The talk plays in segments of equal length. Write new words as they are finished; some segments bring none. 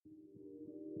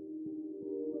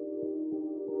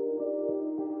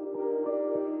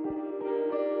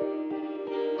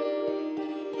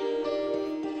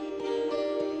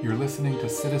You're listening to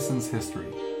Citizens History,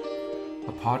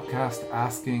 a podcast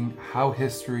asking how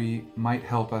history might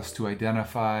help us to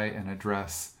identify and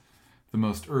address the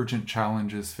most urgent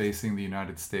challenges facing the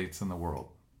United States and the world.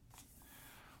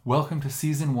 Welcome to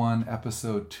Season 1,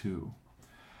 Episode 2.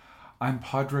 I'm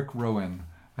Padraig Rowan,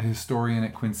 a historian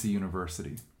at Quincy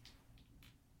University.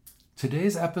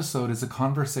 Today's episode is a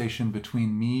conversation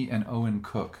between me and Owen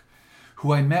Cook,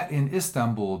 who I met in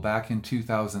Istanbul back in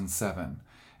 2007,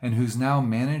 and who's now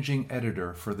managing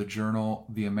editor for the journal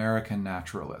The American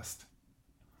Naturalist.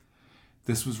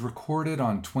 This was recorded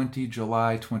on 20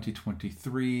 July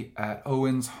 2023 at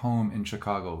Owen's home in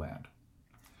Chicagoland.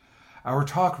 Our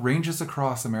talk ranges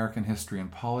across American history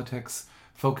and politics,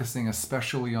 focusing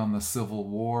especially on the Civil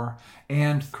War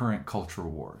and current cultural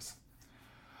wars.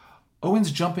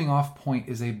 Owen's jumping off point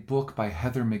is a book by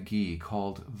Heather McGhee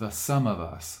called The Sum of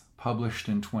Us, published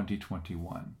in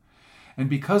 2021. And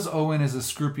because Owen is a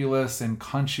scrupulous and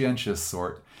conscientious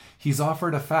sort, he's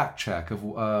offered a fact check of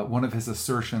one of his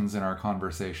assertions in our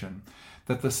conversation,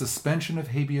 that the suspension of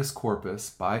habeas corpus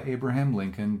by Abraham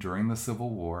Lincoln during the Civil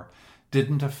War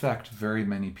didn't affect very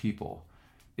many people.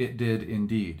 It did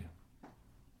indeed.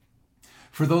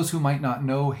 For those who might not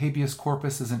know, habeas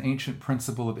corpus is an ancient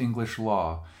principle of English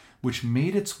law, which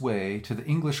made its way to the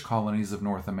English colonies of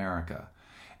North America,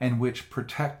 and which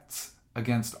protects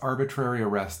against arbitrary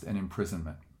arrest and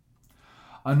imprisonment.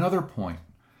 Another point,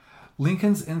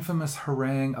 Lincoln's infamous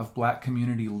harangue of black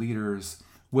community leaders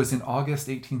was in August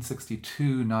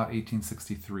 1862, not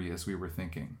 1863, as we were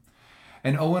thinking.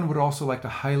 And Owen would also like to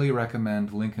highly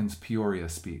recommend Lincoln's Peoria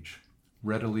speech,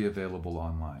 readily available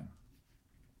online.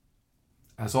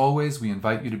 As always, we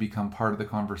invite you to become part of the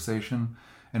conversation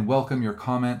and welcome your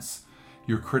comments,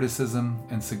 your criticism,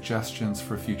 and suggestions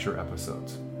for future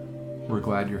episodes. We're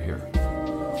glad you're here.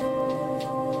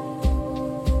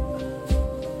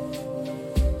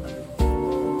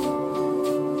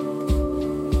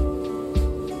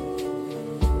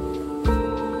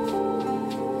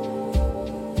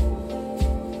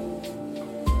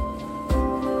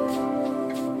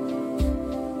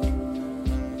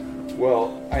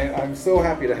 Well, I'm so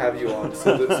happy to have you on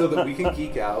so that we can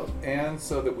geek out and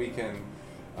so that we can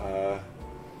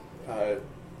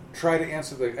try to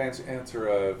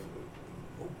answer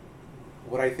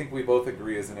what I think we both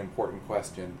agree is an important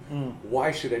question.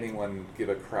 Why should anyone give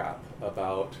a crap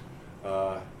about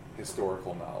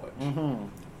historical knowledge? Mm-hmm.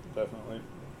 Definitely.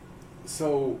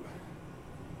 So,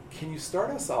 can you start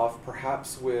us off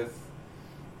perhaps with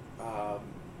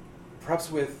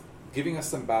giving us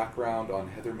some background on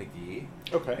Heather McGhee?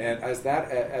 Okay. And as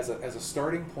a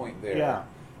starting point there. Yeah.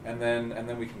 And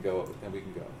then we can go.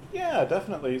 Yeah,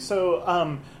 definitely. So,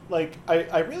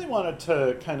 I really wanted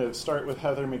to kind of start with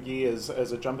Heather McGhee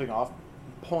as a jumping off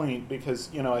point because,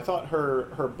 I thought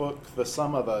her book, The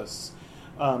Sum of Us,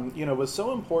 was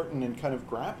so important in kind of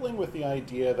grappling with the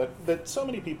idea that so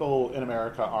many people in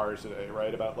America are today,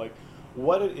 right? About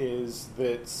what it is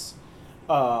that's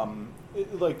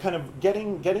kind of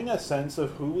getting a sense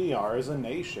of who we are as a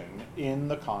nation in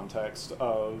the context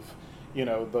of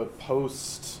the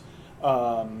post,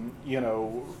 the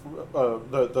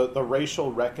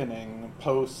racial reckoning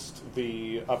post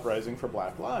the uprising for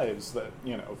Black Lives that,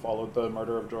 followed the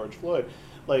murder of George Floyd.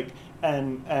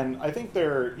 And I think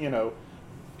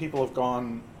people have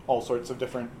gone all sorts of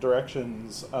different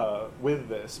directions with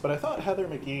this. But I thought Heather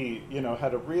McGhee,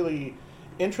 had a really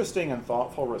interesting and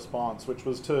thoughtful response, which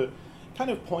was to kind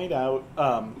of point out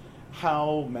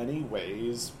how many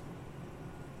ways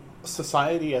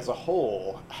society as a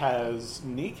whole has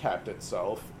kneecapped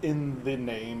itself in the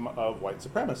name of white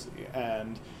supremacy.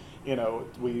 And,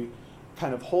 we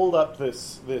kind of hold up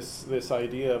this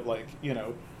idea of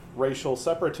racial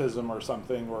separatism or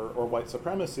something, or white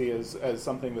supremacy as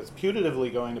something that's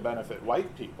putatively going to benefit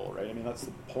white people, right? I mean, that's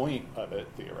the point of it,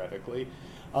 theoretically.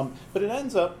 But it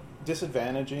ends up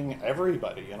disadvantaging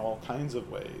everybody in all kinds of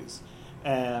ways.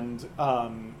 And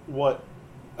what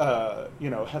Heather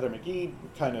McGhee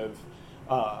kind of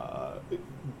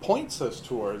points us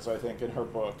towards, I think, in her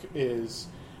book is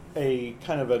a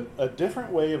kind of a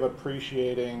different way of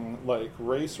appreciating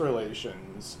race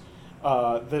relations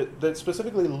that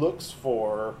specifically looks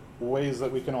for ways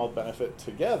that we can all benefit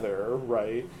together,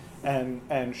 right?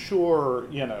 And sure,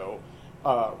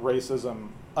 racism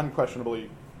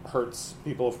unquestionably hurts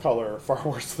people of color far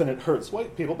worse than it hurts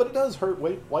white people, but it does hurt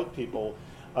white people.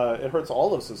 It hurts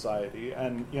all of society,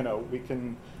 and we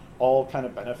can all kind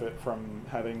of benefit from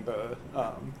having the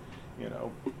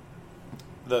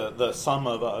sum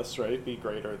of us, right, be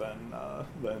greater than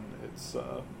its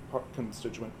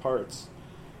constituent parts.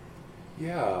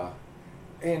 Yeah,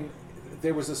 and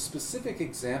there was a specific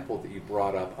example that you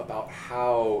brought up about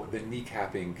how the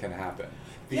kneecapping can happen.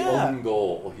 The own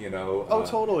goal, you know. Oh,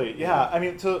 totally. Yeah. I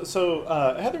mean,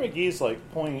 so Heather McGee's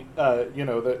like point, you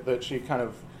know, that she kind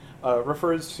of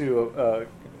refers to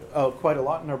quite a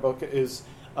lot in her book is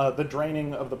the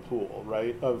draining of the pool,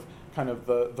 right? Of kind of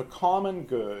the common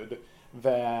good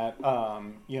that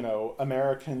you know,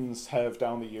 Americans have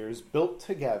down the years built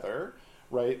together,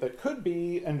 right? That could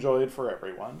be enjoyed for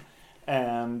everyone,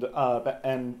 and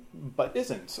but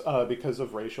isn't because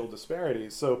of racial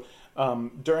disparities. So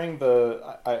during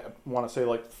the I want to say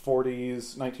like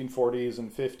 1940s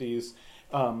and 50s,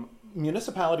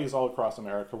 municipalities all across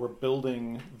America were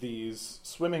building these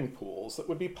swimming pools that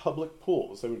would be public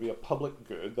pools. They would be a public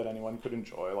good that anyone could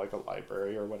enjoy, like a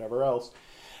library or whatever else.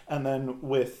 And then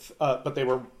but they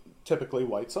were typically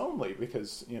whites only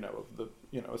because, you know,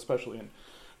 especially in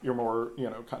your more, you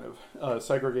know, kind of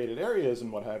segregated areas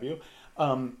and what have you.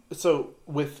 So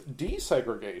with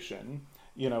desegregation,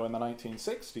 you know, in the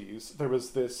 1960s, there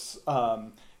was this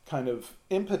kind of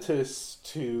impetus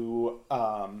to,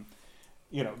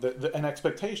 you know, an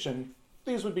expectation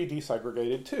these would be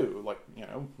desegregated too, like, you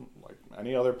know, like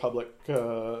any other public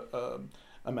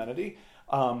amenity.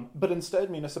 But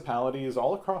instead, municipalities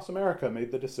all across America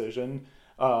made the decision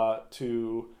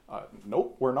to,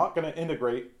 nope, we're not going to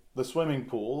integrate the swimming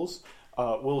pools.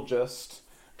 We'll just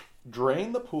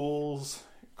drain the pools,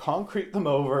 concrete them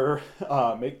over,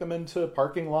 make them into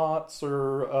parking lots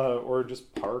or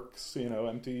just parks, you know,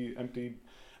 empty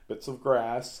bits of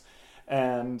grass.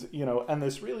 And, you know, and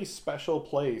this really special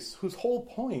place whose whole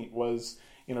point was,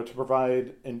 you know, to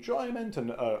provide enjoyment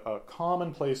and a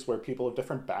common place where people of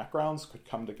different backgrounds could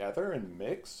come together and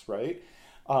mix, right?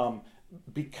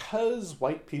 Because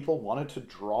white people wanted to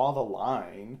draw the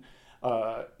line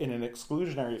in an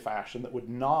exclusionary fashion that would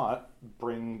not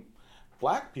bring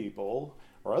black people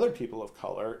or other people of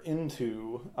color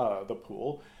into the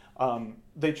pool,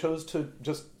 they chose to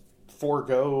just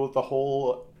forego the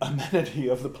whole amenity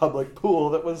of the public pool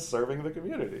that was serving the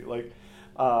community. Like,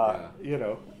 you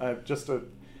know, just a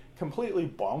completely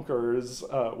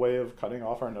bonkers way of cutting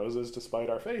off our noses to spite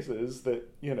our faces that,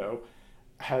 you know,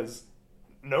 has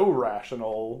no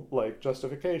rational, like,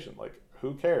 justification. Like,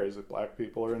 who cares if black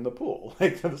people are in the pool?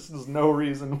 Like, this is no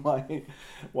reason why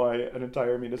an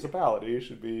entire municipality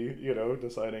should be, you know,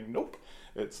 deciding, nope,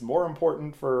 it's more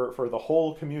important for the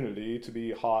whole community to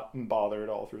be hot and bothered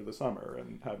all through the summer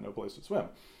and have no place to swim.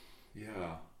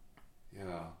 Yeah.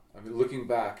 I mean, looking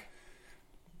back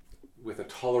with a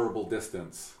tolerable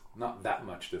distance, not that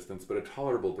much distance, but a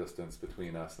tolerable distance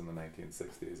between us and the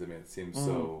 1960s. I mean, it seems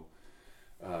so,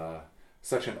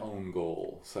 such an own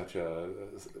goal, such a...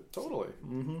 Totally.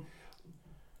 Mm-hmm.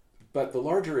 But the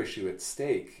larger issue at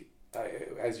stake,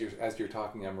 as you're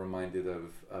talking, I'm reminded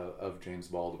of James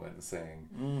Baldwin saying,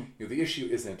 you know, the issue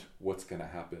isn't what's going to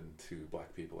happen to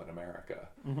black people in America.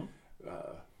 Mm-hmm.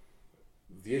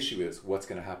 The issue is what's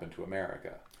going to happen to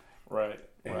America. Right.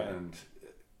 And,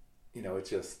 you know, it's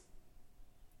just,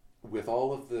 with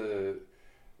all of the...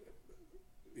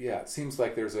 Yeah, it seems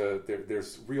like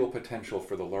there's real potential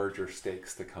for the larger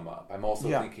stakes to come up. I'm also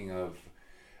thinking of,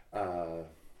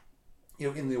 you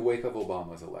know, in the wake of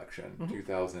Obama's election,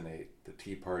 2008, the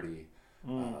Tea Party,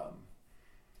 you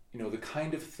know, the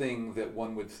kind of thing that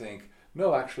one would think,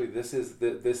 no, actually, this is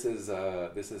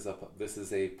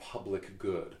a public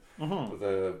good. Mm-hmm.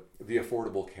 The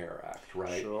Affordable Care Act,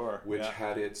 right? Sure. Which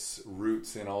had its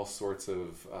roots in all sorts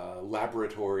of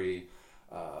laboratory.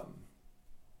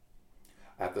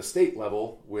 At the state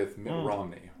level with Mitt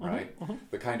Romney, right? Mm-hmm.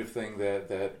 The kind of thing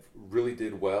that really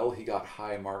did well. He got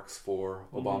high marks for.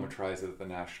 Obama tries it at the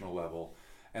national level,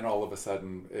 and all of a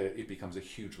sudden it becomes a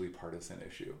hugely partisan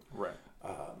issue. Right.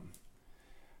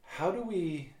 How do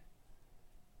we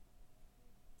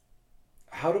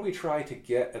try to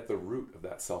get at the root of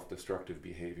that self-destructive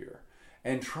behavior,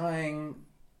 and trying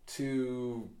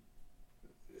to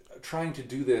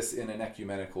do this in an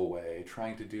ecumenical way,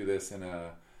 trying to do this in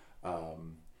a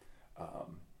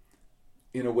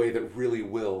way that really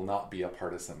will not be a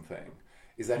partisan thing?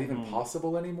 Is that even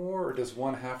possible anymore, or does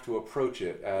one have to approach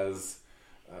it as,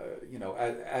 you know,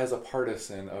 as a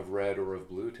partisan of red or of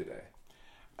blue today?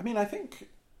 I mean, I think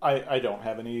I don't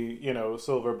have any, you know,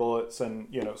 silver bullets, and,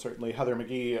 you know, certainly Heather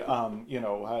McGee, you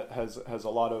know, has a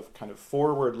lot of kind of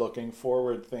forward-looking,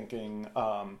 forward-thinking,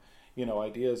 you know,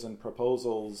 ideas and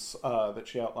proposals that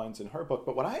she outlines in her book.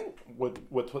 But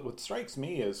what strikes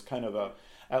me is kind of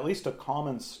at least a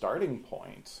common starting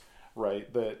point,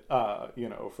 right? That you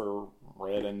know, for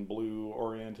red and blue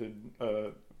oriented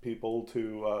people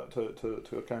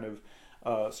to kind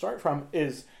of start from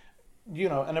is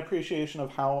an appreciation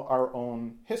of how our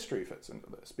own history fits into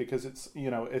this, because it's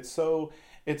so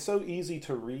easy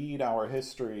to read our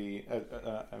history,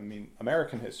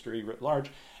 American history writ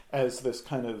large, as this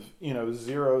kind of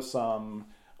zero sum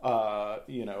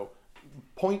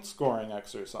point scoring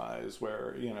exercise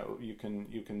where you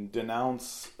can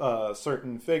denounce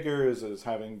certain figures as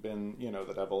having been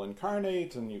the devil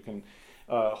incarnate, and you can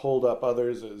hold up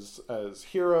others as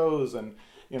heroes, and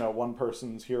one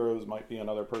person's heroes might be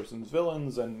another person's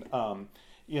villains, and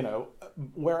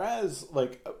whereas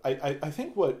like I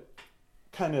think what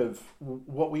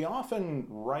we often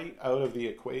write out of the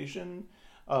equation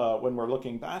when we're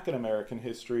looking back at American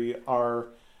history are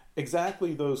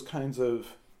exactly those kinds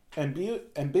of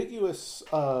ambiguous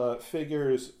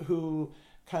figures who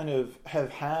kind of have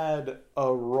had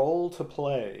a role to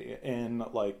play in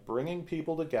like bringing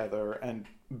people together and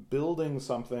building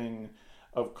something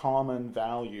of common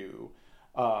value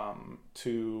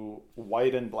to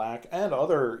white and black and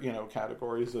other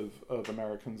categories of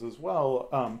Americans as well,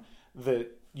 that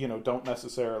don't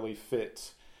necessarily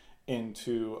fit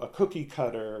into a cookie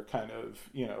cutter kind of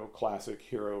classic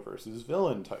hero versus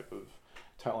villain type of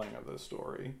telling of the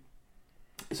story.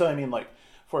 So I mean, like,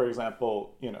 for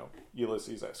example,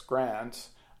 Ulysses S. Grant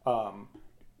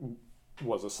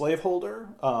was a slaveholder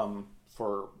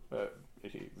for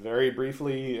he very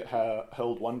briefly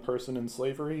held one person in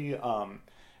slavery.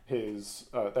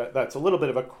 That's a little bit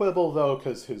of a quibble though,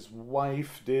 because his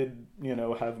wife did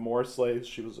have more slaves.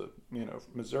 She was a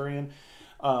Missourian,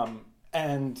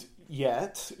 and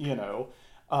yet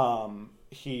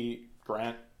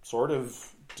Grant sort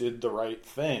of did the right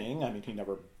thing. I mean, he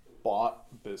never bought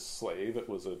this slave. It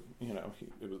was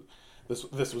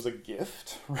this was a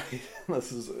gift, right?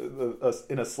 This is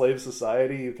in a slave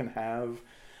society. You can have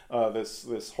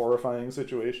this horrifying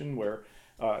situation where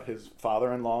his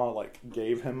father-in-law like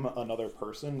gave him another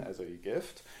person as a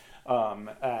gift,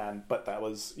 but that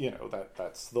was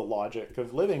that's the logic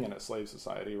of living in a slave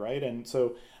society, right? And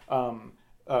so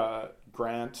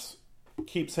Grant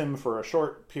keeps him for a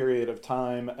short period of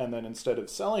time, and then instead of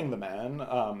selling the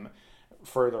man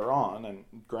further on, and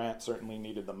Grant certainly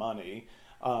needed the money,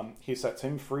 he sets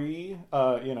him free,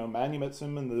 manumits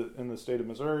him in the state of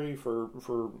Missouri for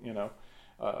 $0,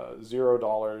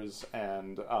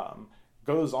 and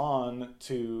goes on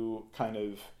to kind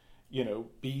of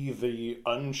be the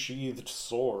unsheathed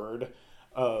sword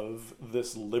of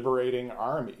this liberating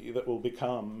army that will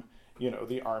become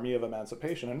the army of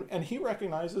emancipation. And he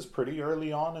recognizes pretty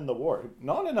early on in the war,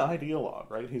 not an ideologue,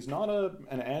 right? He's not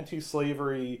an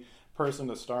anti-slavery person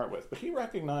to start with, but he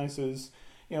recognizes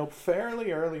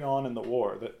fairly early on in the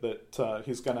war that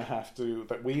he's going to have to,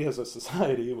 that we as a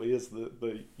society, we as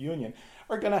the Union,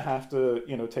 are going to have to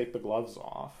take the gloves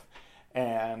off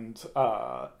and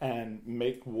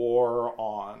make war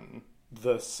on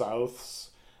the South's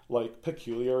like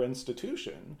peculiar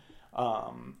institution,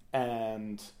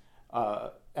 and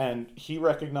he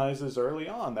recognizes early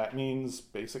on that means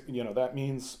that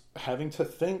means having to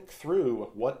think through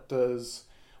what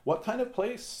kind of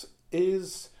place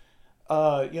is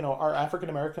are African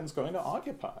Americans going to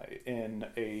occupy in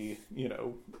a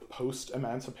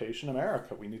post-emancipation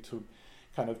America. We need to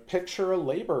kind of picture a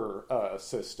labor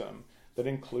system that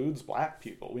includes black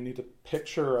people. We need to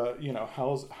picture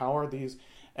how are these,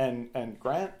 and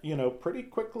Grant pretty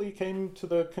quickly came to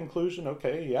the conclusion,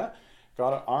 okay, yeah,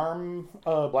 gotta arm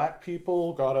black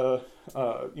people, gotta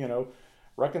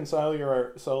reconcile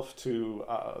yourself to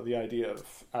the idea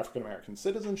of African American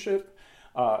citizenship.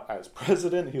 As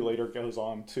president, he later goes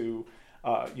on to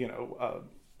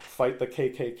fight the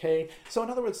KKK. So in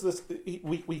other words,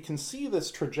 we can see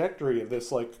this trajectory of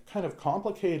this like kind of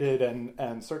complicated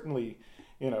and certainly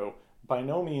by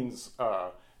no means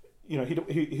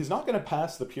he's not going to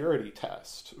pass the purity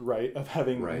test, right, of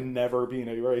having never been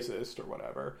a racist or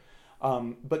whatever.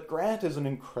 But Grant is an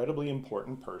incredibly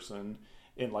important person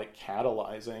in like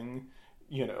catalyzing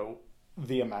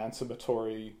the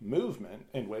emancipatory movement,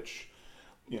 in which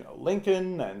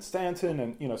Lincoln and Stanton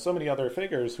and so many other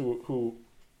figures who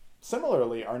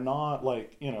similarly are not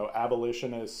like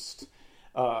abolitionist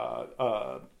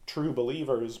true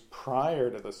believers prior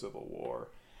to the Civil War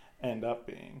end up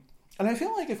being. And I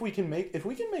feel like if we can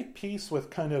make peace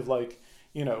with kind of like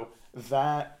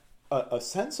that a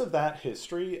sense of that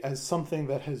history as something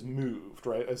that has moved,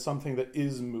 right, as something that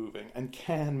is moving and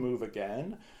can move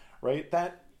again, right,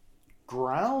 that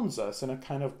grounds us in a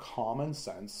kind of common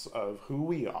sense of who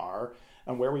we are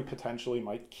and where we potentially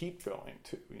might keep going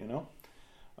to,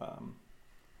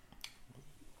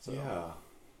 so.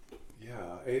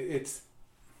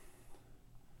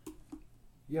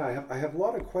 I have a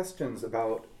lot of questions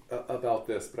about about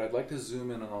this, but I'd like to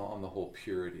zoom in on the whole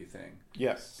purity thing.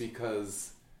 Yes.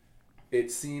 Because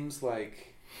it seems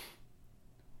like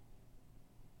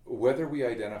whether we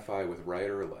identify with right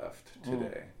or left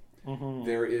today,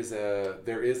 there is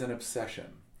an obsession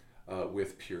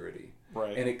with purity.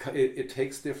 Right. And it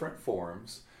takes different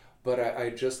forms, but I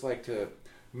just like to,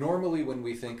 normally when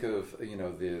we think of,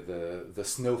 the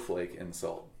snowflake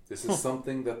insult, this is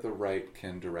something that the right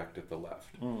can direct at the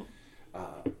left.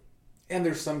 And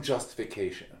there's some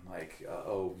justification, like,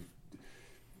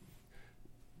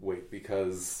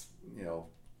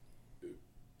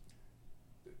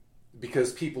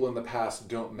 because people in the past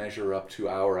don't measure up to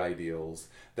our ideals,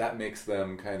 that makes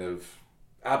them kind of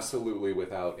absolutely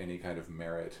without any kind of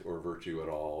merit or virtue at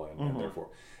all, and therefore,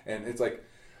 and it's like,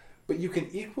 but you can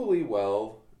equally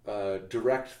well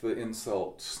direct the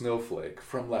insult snowflake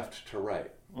from left to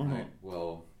right, right?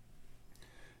 Well,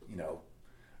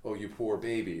 oh, you poor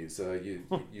babies,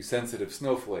 you sensitive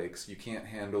snowflakes, you can't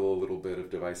handle a little bit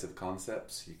of divisive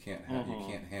concepts, you can't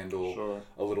handle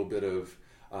a little bit of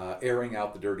airing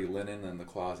out the dirty linen in the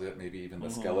closet, maybe even the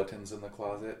skeletons in the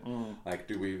closet. Like,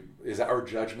 is our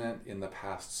judgment in the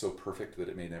past so perfect that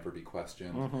it may never be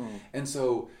questioned? And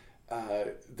so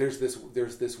there's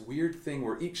this weird thing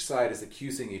where each side is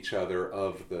accusing each other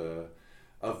of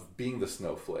being the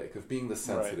snowflake, of being the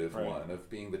sensitive one, of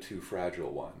being the too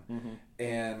fragile one,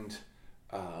 and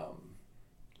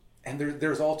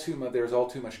there's all too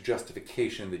much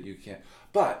justification that you can't.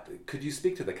 But could you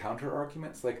speak to the counter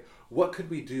arguments? Like, what could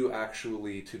we do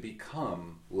actually to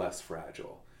become less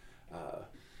fragile,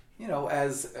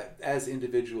 as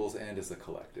individuals and as a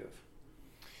collective?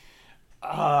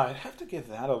 I'd have to give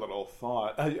that a little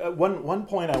thought. One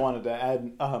point I wanted to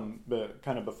add,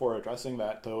 kind of before addressing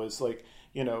that, though, is like,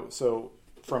 so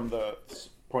from the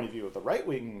point of view of the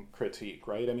right-wing critique,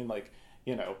 right? I mean, like,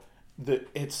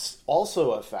 it's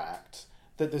also a fact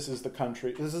that this is the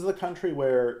country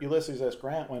where Ulysses S.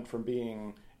 Grant went from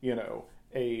being,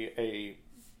 a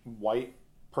white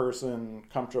person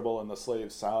comfortable in the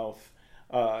slave South,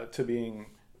 to being,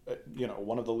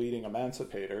 one of the leading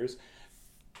emancipators.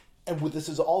 And this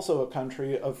is also a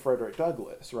country of Frederick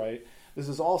Douglass, right? This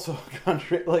is also a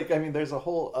country, there's a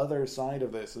whole other side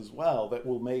of this as well that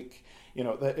will make,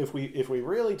 that if we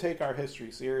really take our history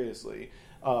seriously,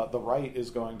 the right is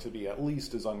going to be at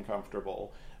least as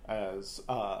uncomfortable as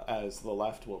the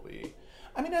left will be.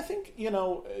 I mean, I think,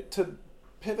 to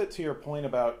pivot to your point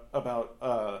about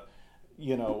how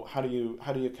do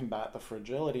you combat the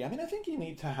fragility? I mean, I think you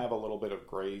need to have a little bit of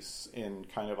grace in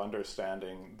kind of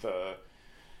understanding the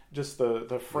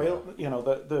frail,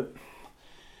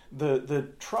 the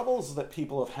troubles that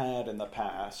people have had in the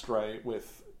past, right?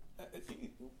 With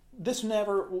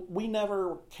we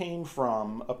never came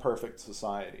from a perfect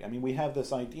society. I mean, we have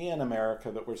this idea in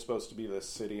America that we're supposed to be this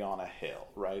city on a hill,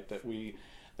 right? That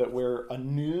we're a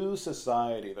new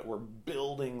society, that we're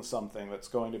building something that's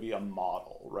going to be a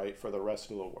model, right, for the rest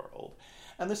of the world.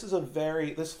 And this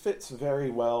fits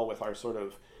very well with our sort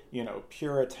of,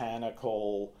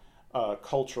 puritanical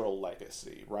cultural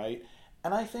legacy, right?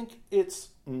 And I think it's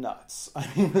nuts. I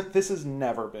mean, this has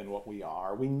never been what we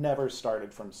are. We never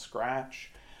started from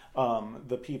scratch.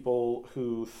 The people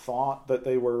who thought that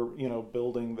they were,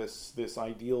 building this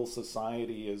ideal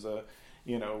society as a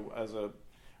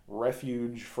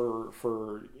refuge for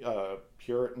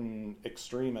Puritan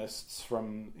extremists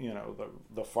from,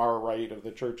 the far right of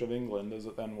the Church of England, as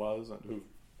it then was, and who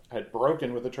had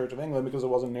broken with the Church of England because it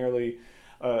wasn't nearly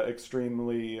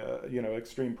extremely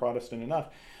extreme Protestant enough.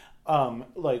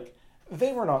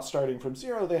 They were not starting from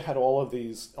zero. They had all of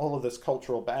this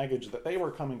cultural baggage that they were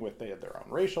coming with. They had their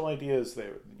own racial ideas.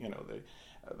 There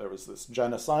was this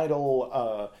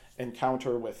genocidal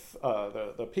encounter with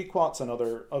the Pequots and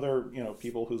other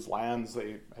people whose lands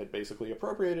they had basically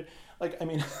appropriated. Like, I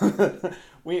mean,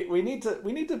 we need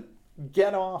to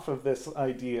get off of this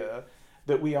idea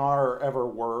that we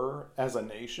were as a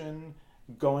nation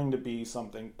going to be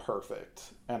something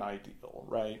perfect and ideal,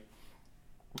 right?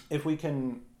 If we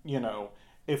can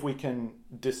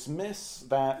dismiss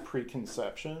that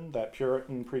preconception, that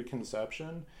Puritan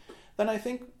preconception, then I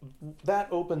think that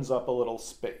opens up a little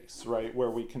space, right, where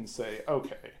we can say,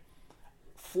 okay,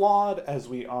 flawed as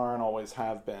we are and always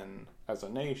have been as a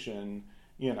nation,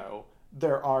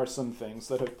 there are some things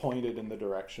that have pointed in the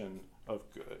direction of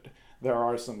good. There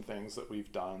are some things that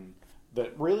we've done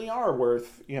that really are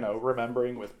worth,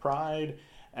 remembering with pride,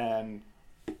 and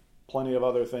plenty of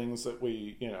other things that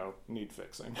we, need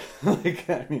fixing.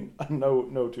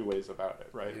 No two ways about it,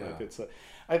 right? Yeah.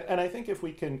 And I think if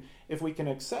we can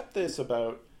accept this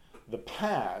about the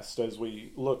past as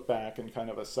we look back and kind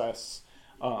of assess,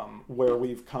 where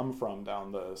we've come from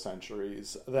down the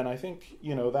centuries, then I think,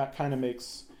 that kind of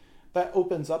that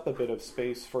opens up a bit of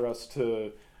space for us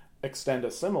to extend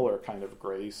a similar kind of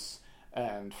grace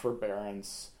and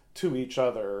forbearance to each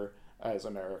other as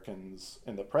Americans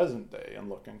in the present day and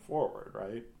looking forward,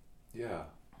 right? Yeah.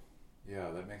 Yeah,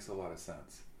 that makes a lot of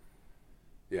sense.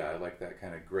 Yeah, I like that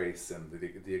kind of grace and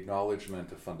the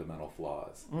acknowledgement of fundamental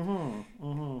flaws. Mm-hmm.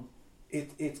 Mm-hmm.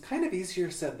 It's kind of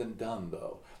easier said than done,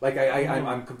 though. Like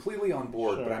I'm completely on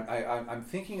board, Sure. but I'm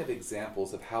thinking of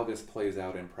examples of how this plays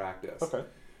out in practice. Okay.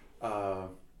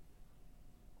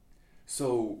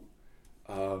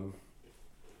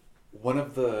 One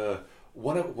of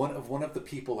the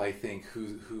people I think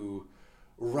who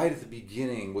right at the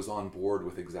beginning was on board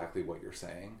with exactly what you're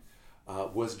saying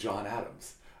was John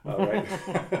Adams. Right.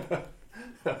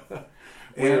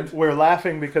 We're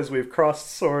laughing because we've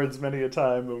crossed swords many a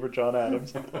time over John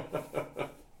Adams.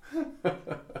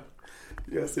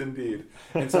 Yes, indeed.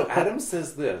 And so Adams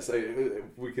says this.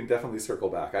 We can definitely circle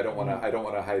back. I don't want to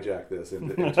hijack this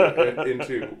into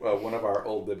one of our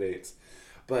old debates.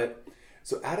 But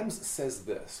so Adams says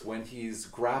this when he's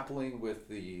grappling with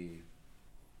the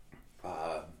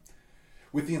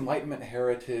Enlightenment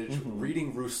heritage, mm-hmm.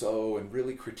 reading Rousseau and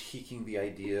really critiquing the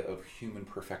idea of human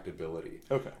perfectibility.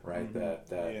 Okay. Right.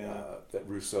 Mm-hmm. That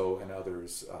Rousseau and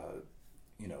others,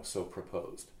 so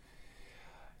proposed.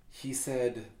 He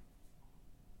said,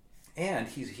 and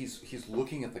he's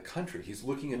looking at the country. He's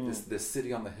looking at this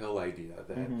city on the hill idea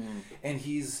that, mm-hmm. and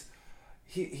he's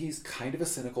kind of a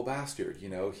cynical bastard.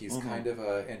 He's mm-hmm. kind of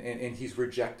and he's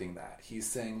rejecting that. He's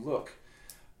saying, look.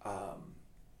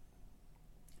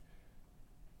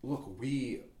 Look,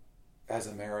 we as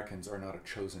Americans are not a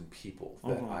chosen people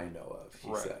that mm-hmm. I know of,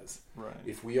 he right. says. Right.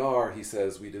 If we are, he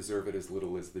says, we deserve it as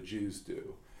little as the Jews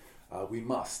do. We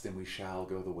must and we shall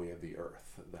go the way of the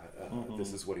earth. Mm-hmm.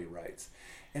 This is what he writes.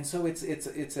 And so it's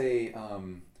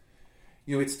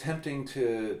tempting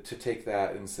to take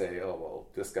that and say, oh, well,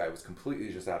 this guy was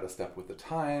completely just out of step with the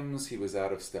times. He was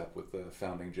out of step with the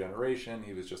founding generation.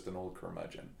 He was just an old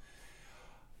curmudgeon.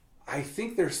 I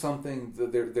think there's something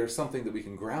that we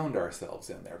can ground ourselves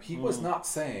in there. He was not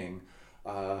saying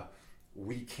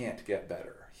we can't get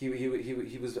better.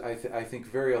 He was I think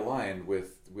very aligned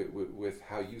with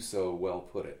how you so well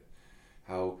put it.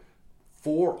 How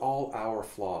for all our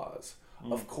flaws,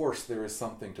 of course there is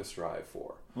something to strive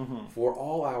for. Mm-hmm. For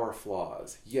all our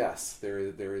flaws, yes,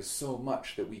 there is so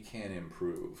much that we can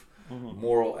improve,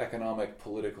 moral, economic,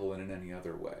 political, and in any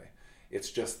other way.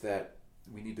 It's just that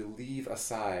we need to leave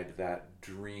aside that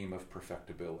dream of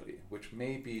perfectibility, which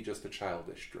may be just a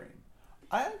childish dream.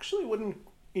 I actually wouldn't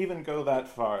even go that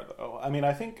far, though. I mean,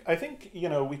 I think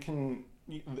we can.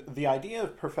 The idea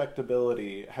of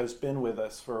perfectibility has been with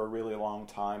us for a really long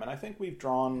time, and I think we've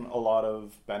drawn a lot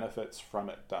of benefits from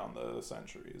it down the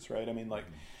centuries, right? I mean,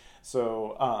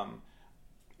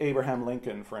 Abraham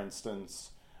Lincoln, for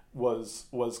instance, was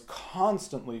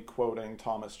constantly quoting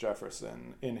Thomas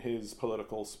Jefferson in his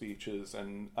political speeches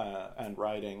and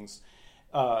writings,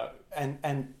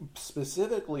 and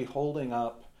specifically holding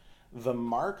up the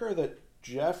marker that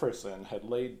Jefferson had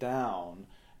laid down,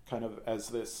 kind of as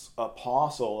this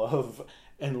apostle of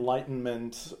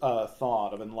Enlightenment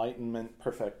thought, of Enlightenment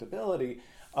perfectibility,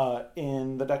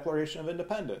 in the Declaration of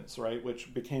Independence, right,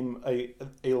 which became a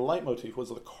leitmotif, was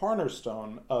the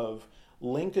cornerstone of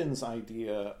Lincoln's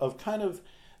idea of kind of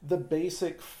the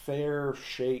basic fair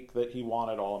shake that he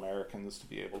wanted all Americans to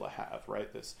be able to have,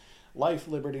 right? This life,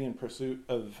 liberty, and pursuit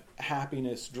of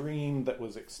happiness dream that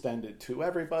was extended to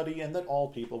everybody and that all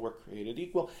people were created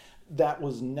equal. That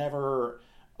was never,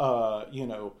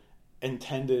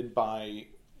 intended by,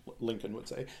 Lincoln would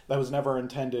say, that was never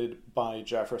intended by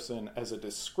Jefferson as a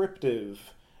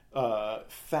descriptive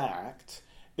fact.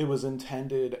 It was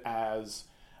intended as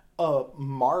a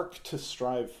mark to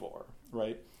strive for,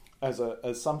 right? As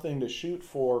something to shoot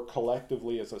for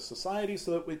collectively as a society,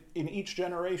 so that in each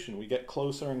generation we get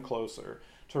closer and closer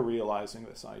to realizing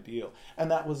this ideal.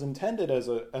 And that was intended as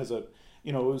a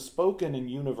it was spoken in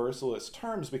universalist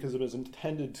terms because it was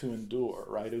intended to endure,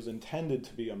 right? It was intended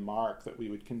to be a mark that we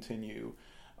would continue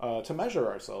to measure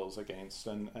ourselves against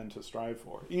and to strive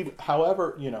for.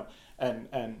 However,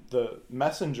 and the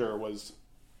messenger was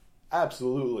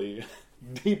absolutely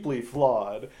deeply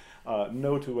flawed,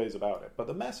 no two ways about it. But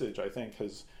the message, I think,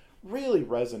 has really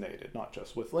resonated, not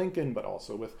just with Lincoln, but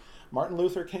also with Martin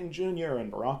Luther King Jr.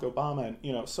 and Barack Obama.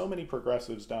 And, so many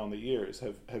progressives down the years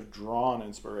have drawn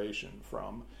inspiration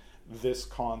from this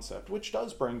concept, which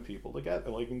does bring people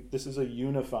together. Like, this is a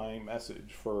unifying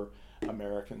message for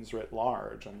Americans writ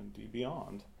large and indeed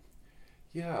beyond.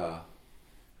 Yeah.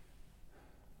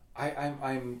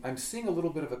 I'm seeing a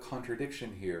little bit of a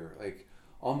contradiction here. Like,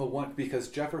 on the one, because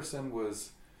Jefferson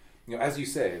was, as you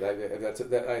say,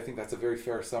 I think that's a very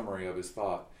fair summary of his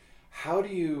thought. How do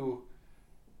you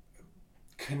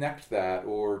connect that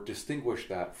or distinguish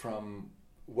that from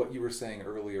what you were saying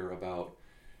earlier about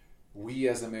we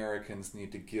as Americans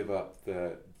need to give up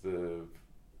the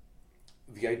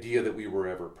idea that we were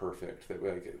ever perfect? That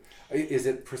is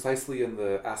it precisely in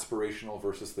the aspirational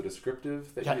versus the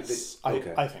descriptive? Yes,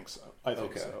 okay. I think so. I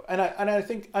think so, and I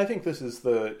think this is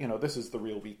the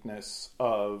real weakness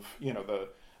of the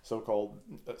so-called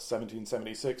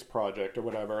 1776 project or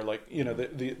whatever. Like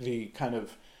the kind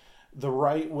of the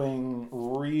right-wing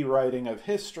rewriting of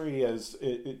history as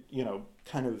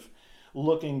kind of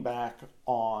looking back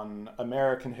on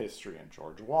American history and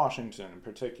George Washington in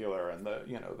particular, and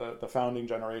the founding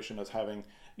generation as having,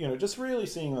 just really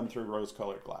seeing them through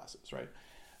rose-colored glasses, right?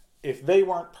 If they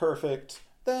weren't perfect,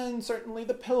 then certainly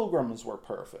the Pilgrims were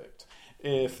perfect.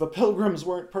 If the Pilgrims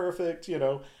weren't perfect,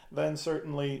 then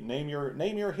certainly name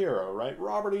your hero, right?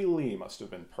 Robert E. Lee must have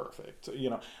been perfect.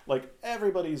 Like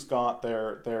everybody's got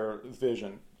their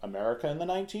vision. America in the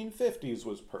 1950s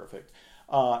was perfect.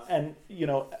 And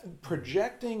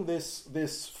projecting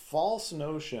this false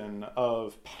notion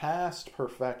of past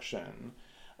perfection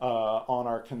on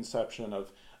our conception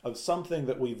of something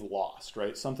that we've lost,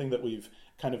 right? Something that we've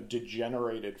kind of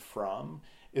degenerated from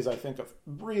is, I think, a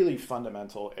really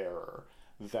fundamental error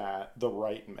that the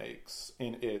right makes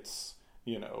in its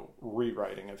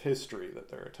rewriting of history that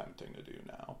they're attempting to do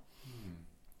now.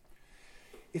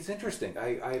 It's interesting.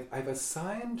 I've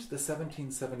assigned the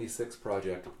 1776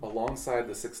 project alongside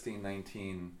the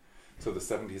 1619, so the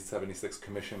 1776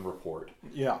 Commission report,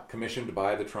 commissioned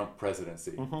by the Trump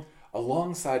presidency,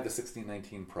 alongside the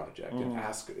 1619 project, and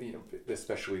ask,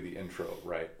 especially the intro,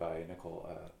 right, by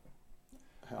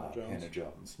Hannah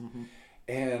Jones,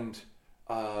 and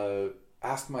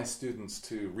ask my students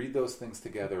to read those things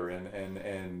together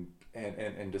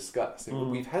and discuss.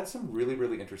 And we've had some really,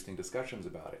 really interesting discussions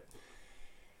about it.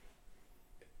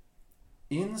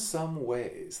 In some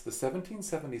ways, the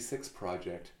 1776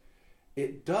 project,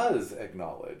 it does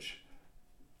acknowledge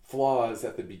flaws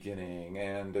at the beginning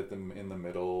and in the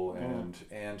middle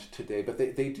and today, but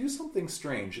they do something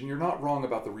strange, and you're not wrong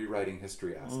about the rewriting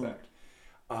history aspect.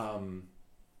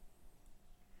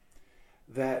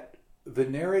 That the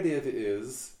narrative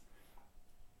is,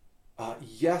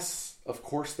 yes, of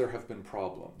course there have been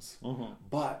problems,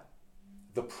 but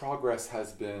the progress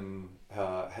has been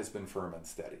firm and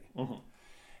steady.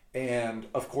 And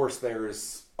of course,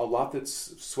 there's a lot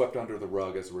that's swept under the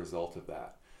rug as a result of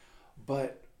that.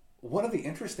 But one of the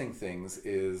interesting things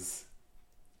is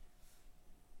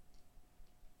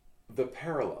the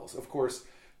parallels. Of course,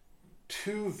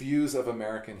 two views of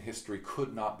American history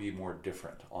could not be more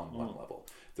different on one level.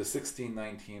 The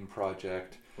 1619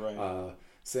 project, right.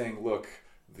 Saying, look,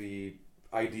 the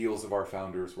ideals of our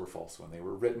founders were false when they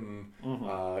were written.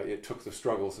 It took the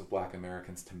struggles of Black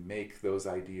Americans to make those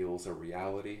ideals a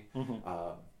reality.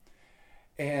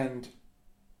 And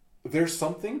there's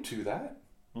something to that.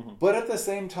 But at the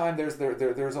same time, there's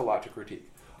a lot to critique.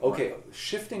 Okay, right.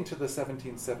 Shifting to the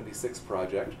 1776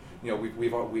 project,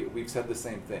 we've said the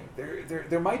same thing.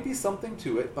 There might be something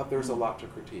to it, but there's a lot to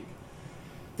critique.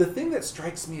 The thing that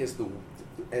strikes me as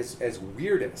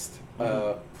weirdest,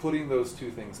 putting those two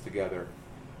things together,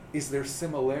 is their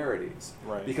similarities.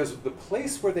 Right. Because the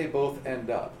place where they both end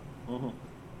up.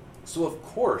 So of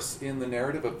course, in the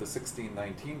narrative of the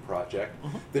 1619 project,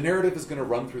 the narrative is going to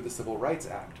run through the Civil Rights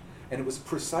Act. And it was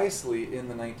precisely in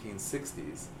the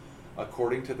 1960s,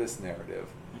 according to this narrative,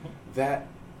 that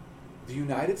the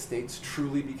United States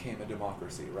truly became a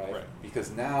democracy, right?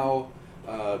 Because now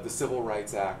the Civil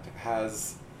Rights Act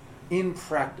has, in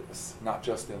practice, not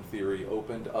just in theory,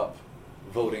 opened up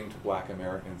voting to Black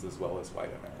Americans as well as white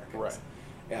Americans.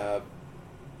 Right.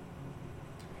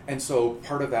 And so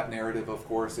part of that narrative, of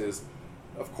course, is,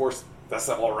 the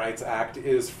Civil Rights Act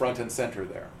is front and center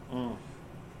there.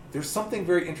 There's something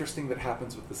very interesting that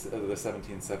happens with the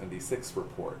 1776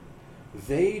 report.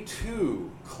 They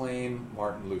too claim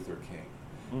Martin Luther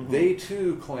King. They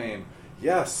too claim,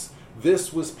 yes,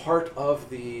 this was part of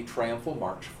the triumphal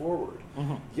march forward.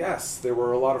 Yes, there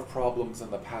were a lot of problems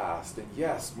in the past, and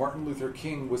yes, Martin Luther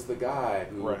King was the guy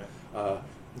who,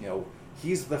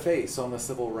 he's the face on the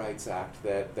Civil Rights Act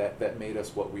that made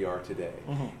us what we are today.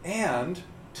 And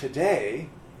today,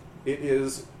 it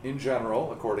is, in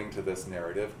general, according to this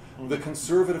narrative, the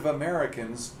conservative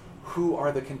Americans who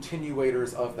are the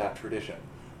continuators of that tradition,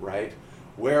 right?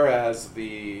 Whereas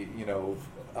the,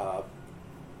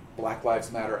 Black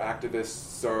Lives Matter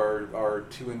activists are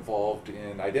too involved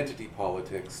in identity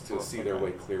politics to see their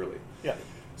way clearly. Yeah.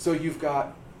 So you've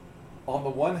got, on the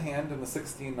one hand, in the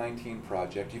 1619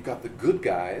 Project, you've got the good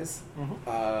guys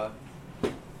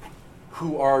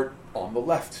who are on the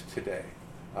left today,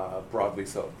 broadly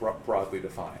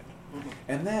defined.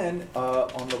 And then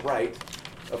on the right,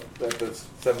 at the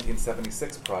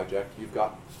 1776 Project, you've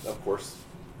got, of course,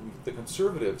 the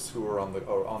conservatives who are on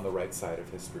the right side of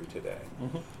history today.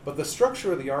 But the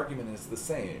structure of the argument is the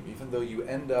same, even though you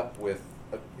end up with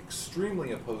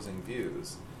extremely opposing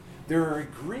views. They're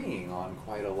agreeing on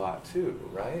quite a lot too,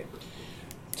 right?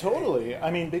 Totally.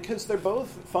 I mean, because they're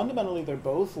both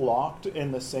locked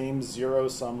in the same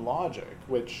zero-sum logic,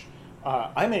 which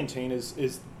I maintain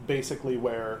is basically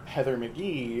where Heather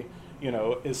McGhee,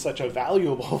 is such a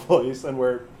valuable voice, and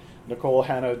where Nicole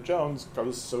Hannah-Jones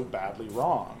goes so badly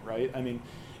wrong, right? I mean,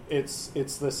 it's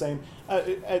the same.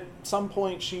 At some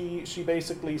point, she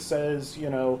basically says,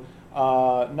 no,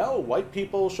 white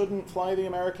people shouldn't fly the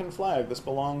American flag. This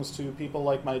belongs to people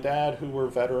like my dad who were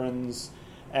veterans,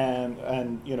 and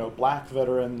black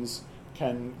veterans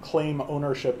can claim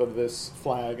ownership of this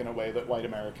flag in a way that white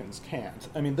Americans can't.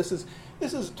 I mean, this is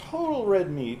total red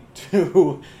meat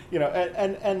to,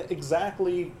 and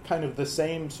exactly kind of the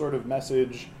same sort of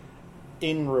message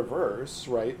in reverse,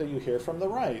 right, that you hear from the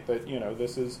right, that,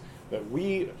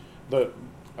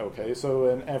 so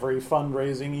in every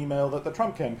fundraising email that the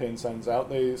Trump campaign sends out,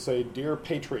 they say, "Dear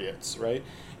Patriots," right?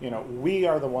 We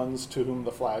are the ones to whom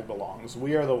the flag belongs.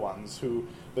 We are the ones who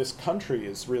this country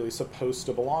is really supposed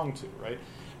to belong to, right?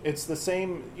 It's the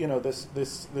same,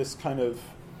 this kind of,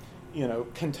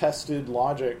 contested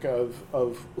logic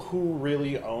of who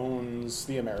really owns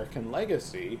the American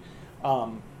legacy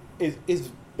is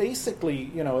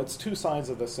basically, it's two sides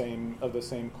of the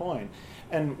same coin.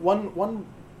 And one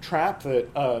trap that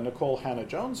Nicole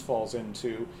Hannah-Jones falls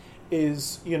into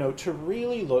is, to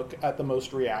really look at the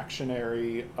most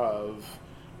reactionary of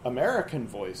American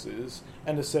voices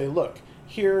and to say, look,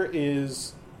 here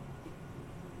is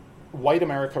white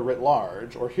America writ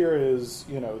large, or here is,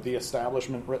 the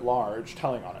establishment writ large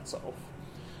telling on itself.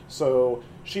 So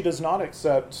she does not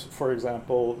accept, for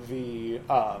example, the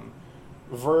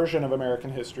version of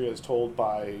American history as told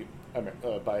by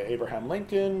Abraham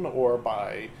Lincoln, or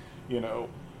by,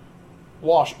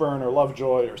 Washburn or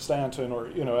Lovejoy or Stanton, or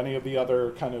any of the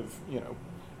other kind of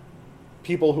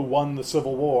people who won the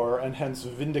Civil War and hence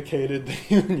vindicated the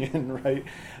Union, right?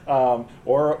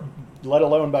 Or let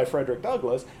alone by Frederick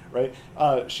Douglass, right?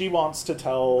 She wants to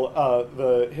tell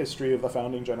the history of the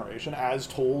founding generation as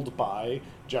told by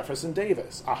Jefferson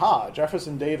Davis. Aha,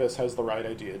 Jefferson Davis has the right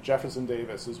idea. Jefferson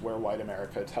Davis is where white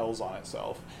America tells on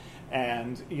itself.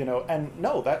 And, and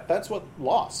no, that's what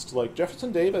lost. Like,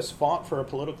 Jefferson Davis fought for a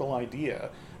political idea.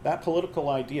 That political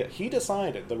idea,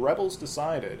 the rebels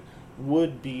decided,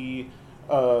 would be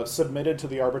submitted to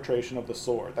the arbitration of the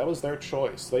sword. That was their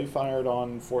choice. They fired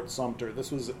on Fort Sumter. This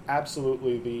was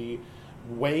absolutely the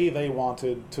way they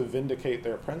wanted to vindicate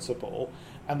their principle,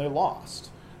 and they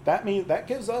lost. That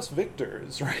gives us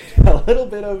victors, right? A little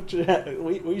bit of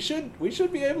we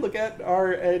should be able to get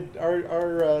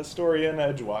our story in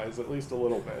edgewise at least a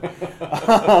little bit,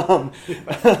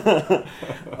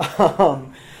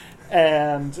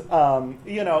 and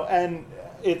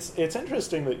it's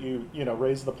interesting that you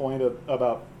raise the point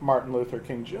about Martin Luther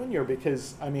King Jr.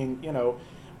 because I mean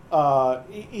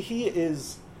he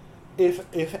is.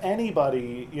 If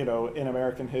anybody, in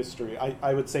American history,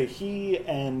 I would say he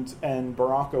and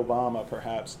Barack Obama,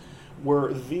 perhaps,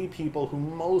 were the people who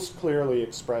most clearly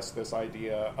expressed this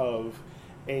idea of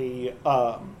a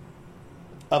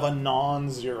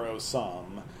non-zero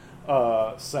sum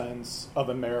sense of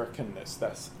Americanness,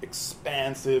 that's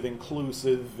expansive,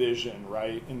 inclusive vision,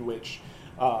 right? In which,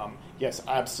 yes,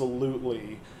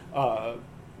 absolutely.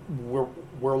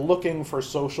 We're looking for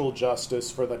social justice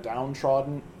for the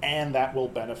downtrodden, and that will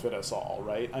benefit us all,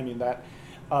 right? I mean, that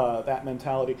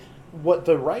mentality. What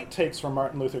the right takes from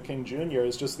Martin Luther King Jr.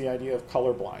 is just the idea of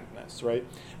colorblindness, right?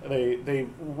 They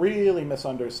really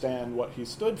misunderstand what he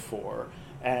stood for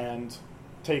and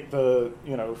take the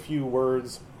few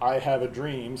words, "I have a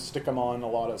dream," stick them on a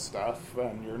lot of stuff,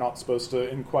 and you're not supposed to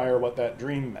inquire what that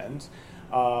dream meant.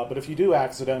 But if you do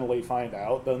accidentally find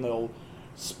out, then they'll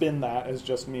spin that as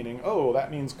just meaning, oh,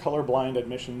 that means colorblind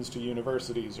admissions to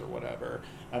universities or whatever,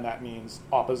 and that means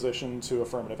opposition to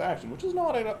affirmative action, which is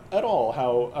not at all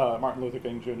how Martin Luther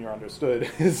King Jr. understood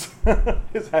his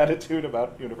attitude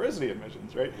about university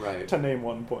admissions, right? Right. To name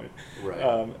one point.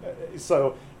 Right.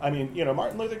 So, I mean,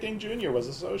 Martin Luther King Jr. was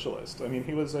a socialist. I mean,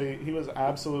 he was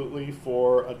absolutely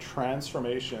for a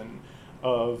transformation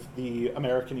of the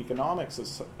American economic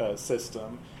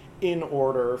system in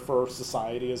order for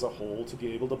society as a whole to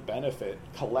be able to benefit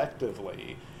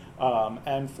collectively,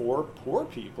 and for poor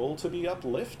people to be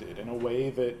uplifted in a way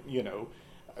that,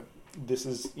 this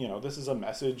is a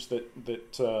message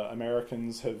that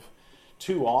Americans have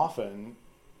too often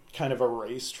kind of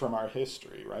erased from our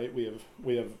history, right?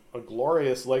 We have a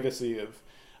glorious legacy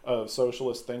of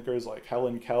socialist thinkers like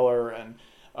Helen Keller and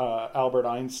Albert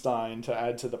Einstein to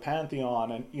add to the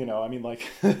pantheon, and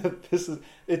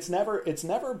it's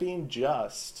never been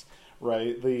just,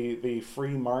 right, the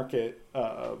free market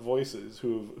voices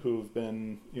who've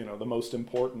been the most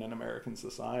important in American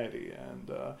society, and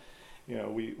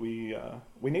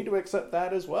we need to accept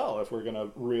that as well if we're going to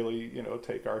really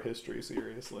take our history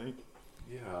seriously.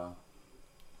 Yeah.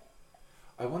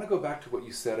 I want to go back to what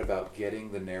you said about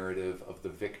getting the narrative of the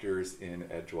victors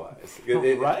in edgewise.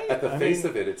 Right? At the face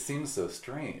of it, it seems so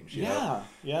strange. Yeah.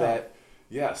 That,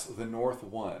 yes, the North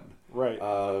won. Right.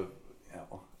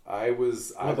 I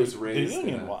was raised the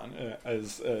Union in won.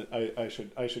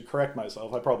 I should correct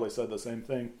myself. I probably said the same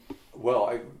thing.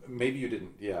 Well, maybe you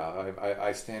didn't. Yeah,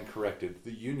 I stand corrected.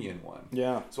 The Union won.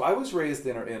 Yeah. So I was raised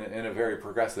in a very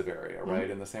progressive area, right,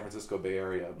 in the San Francisco Bay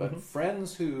Area. But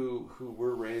friends who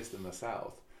were raised in the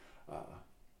South,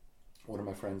 one of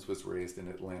my friends was raised in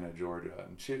Atlanta, Georgia,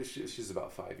 and she's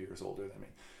about 5 years older than me.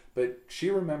 But she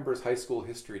remembers high school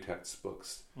history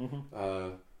textbooks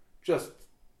just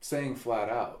saying flat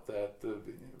out that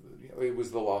it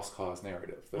was the lost cause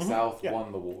narrative. The South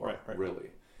won the war, right. Really.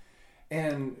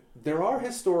 And there are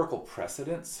historical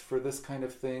precedents for this kind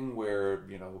of thing where,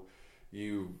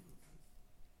 you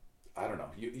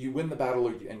win the battle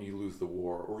and you lose the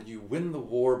war, or you win the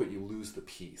war but you lose the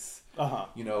peace.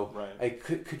 Right.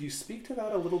 Could you speak to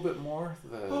that a little bit more?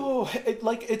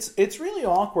 It's really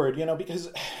awkward,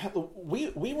 because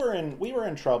we were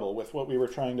in trouble with what we were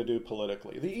trying to do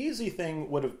politically. The easy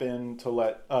thing would have been to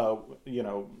let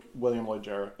William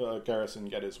Lloyd Garrison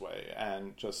get his way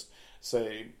and just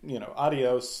say,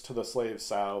 adios to the slave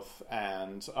South,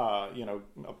 and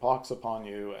a pox upon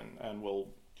you, and we'll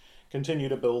continue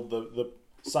to build the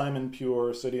Simon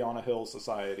Pure City on a Hill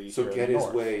society. So get his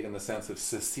way in the sense of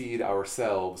secede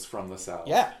ourselves from the South.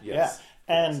 Yeah, yes.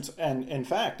 Yeah. And in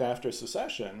fact, after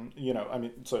secession,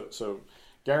 so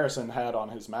Garrison had on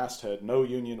his masthead, "No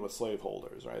union with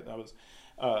slaveholders," right? That was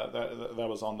that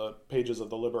was on the pages of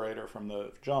the Liberator from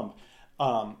the jump.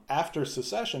 After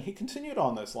secession, he continued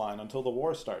on this line until the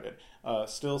war started,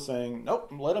 still saying,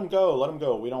 "Nope, let them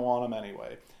go. We don't want them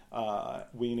anyway.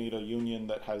 We need a union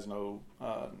that has no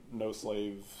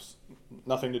slaves,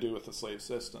 nothing to do with the slave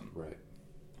system." Right.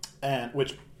 And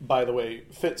which, by the way,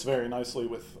 fits very nicely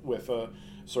with a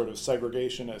sort of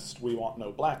segregationist, we want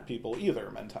no black people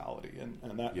either mentality, and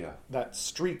that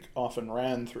streak often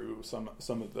ran through some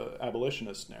of the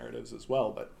abolitionist narratives as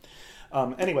well. But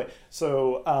anyway,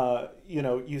 so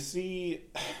you see,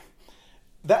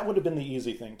 that would have been the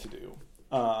easy thing to do.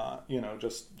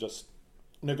 Just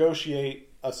negotiate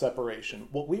a separation.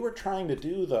 What we were trying to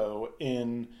do, though,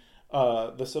 in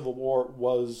the Civil War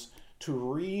was to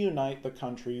reunite the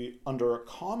country under a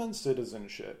common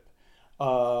citizenship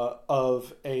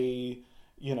of a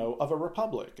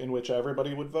republic in which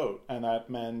everybody would vote, and that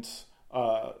meant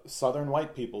Southern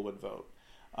white people would vote.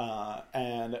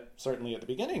 And certainly at the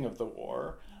beginning of the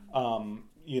war,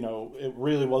 it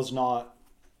really was not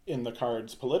in the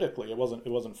cards politically. It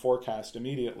wasn't forecast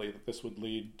immediately that this would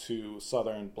lead to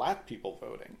Southern black people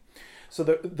voting. So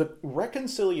the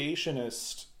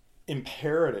reconciliationist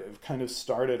imperative kind of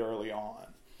started early on,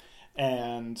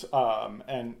 and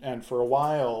for a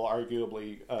while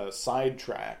arguably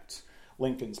sidetracked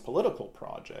Lincoln's political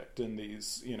project in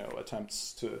these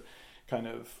attempts to kind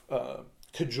of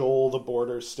cajole the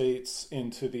border states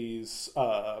into these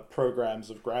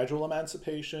programs of gradual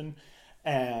emancipation.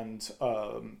 And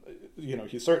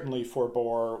he certainly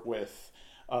forbore with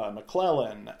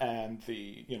McClellan and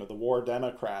the war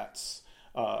Democrats,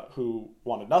 who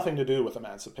wanted nothing to do with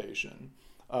emancipation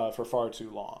for far too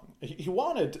long. He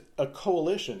wanted a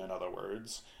coalition, in other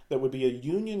words, that would be a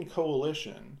union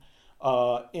coalition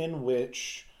in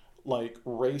which, like,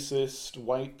 racist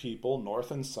white people, North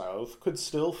and South, could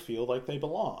still feel like they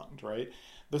belonged, right?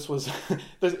 This was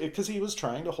because he was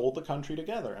trying to hold the country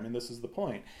together. I mean, this is the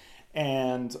point.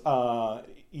 And,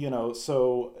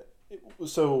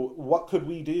 so what could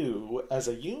we do as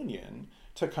a union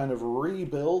to kind of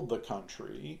rebuild the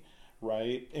country,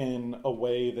 right, in a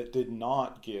way that did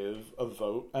not give a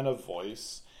vote and a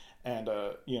voice and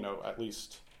at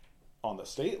least on the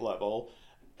state level,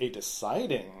 a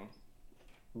deciding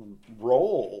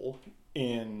role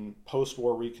in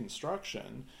post-war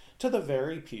reconstruction to the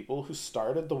very people who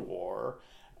started the war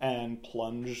and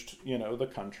plunged, the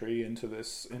country into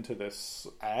this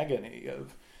agony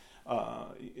of,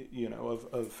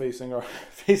 of facing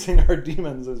our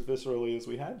demons as viscerally as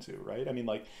we had to, right? I mean,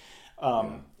 like,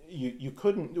 you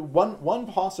couldn't. One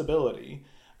possibility,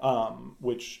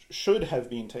 which should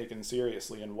have been taken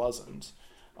seriously and wasn't,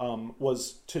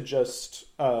 was to just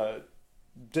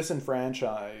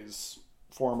disenfranchise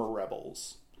former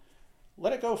rebels.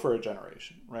 Let it go for a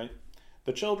generation, right?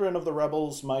 The children of the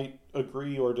rebels might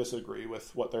agree or disagree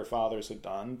with what their fathers had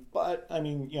done, but, I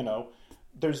mean,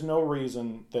 there's no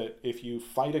reason that if you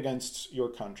fight against your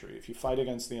country, if you fight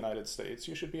against the United States,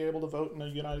 you should be able to vote in a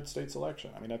United States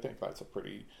election. I mean, I think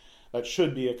that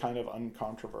should be a kind of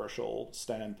uncontroversial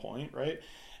standpoint, right?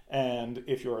 And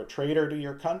if you're a traitor to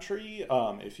your country,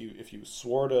 if you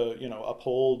swore to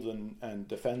uphold and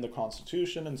defend the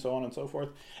Constitution and so on and so forth,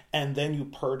 and then you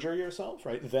perjure yourself,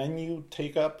 right? Then you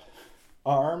take up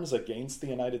arms against the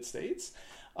United States.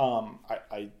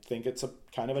 I think it's a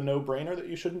kind of a no-brainer that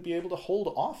you shouldn't be able to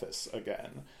hold office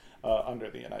again under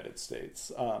the United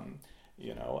States.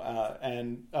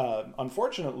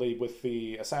 Unfortunately, with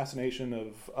the assassination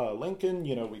of Lincoln,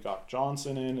 we got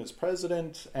Johnson in as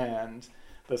president, and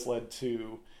this led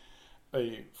to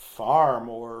a far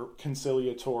more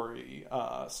conciliatory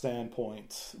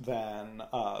standpoint than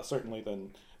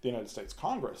the United States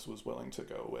Congress was willing to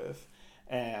go with,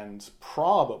 and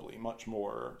probably much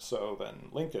more so than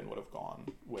Lincoln would have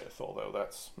gone with, although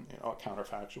that's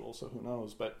counterfactual, so who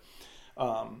knows. But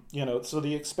so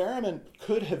the experiment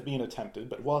could have been attempted,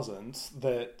 but wasn't,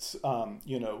 that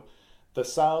the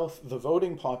South, the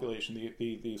voting population,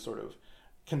 the sort of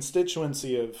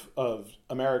constituency of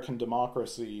American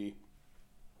democracy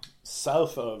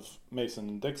south of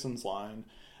Mason-Dixon's line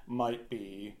might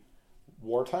be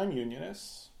wartime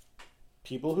Unionists,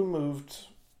 people who moved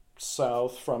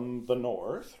south from the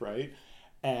north, right,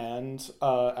 and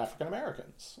African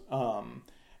Americans.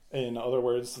 In other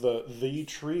words, the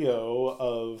trio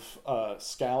of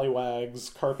scallywags,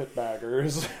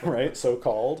 carpetbaggers, right,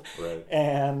 so-called, right,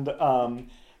 and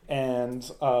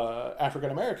African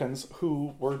Americans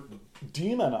who were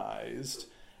demonized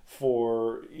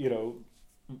for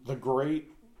the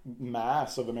great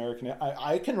mass of American.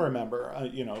 I can remember,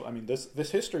 this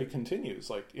history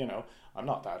continues. Like, I'm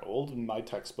not that old, and my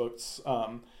textbooks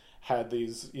had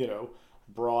these,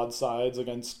 broadsides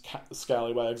against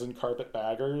scallywags and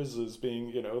carpetbaggers as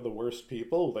being, the worst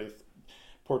people. They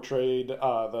portrayed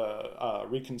the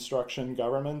Reconstruction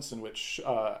governments in which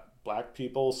black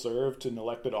people served in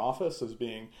elected office as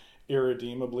being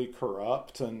irredeemably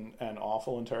corrupt and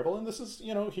awful and terrible. And this is,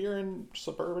 here in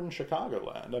suburban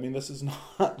Chicagoland. I mean, this is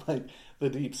not like the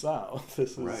Deep South.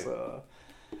 This is, right.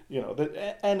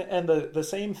 The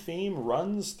same theme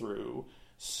runs through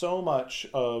so much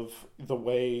of the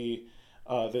way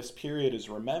this period is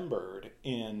remembered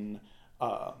in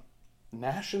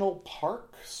National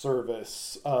Park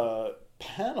Service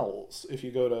panels. If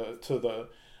you go to the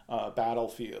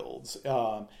battlefields,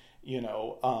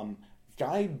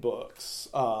 guidebooks,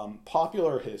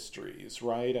 popular histories,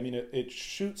 right? I mean, it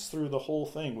shoots through the whole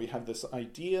thing. We have this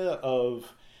idea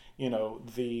of,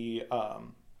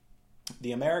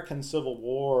 the American Civil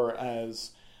War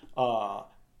as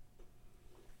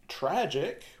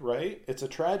tragic, right? It's a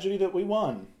tragedy that we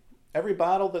won. Every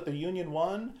battle that the Union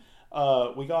won,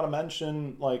 we got to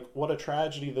mention like what a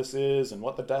tragedy this is and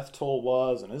what the death toll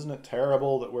was, and isn't it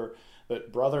terrible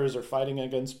that brothers are fighting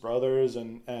against brothers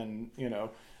and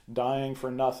dying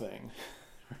for nothing,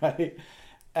 right?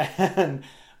 And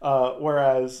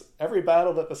whereas every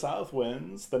battle that the South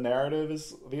wins, the narrative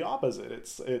is the opposite.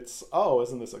 It's oh,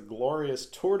 isn't this a glorious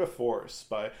tour de force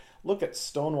by, look at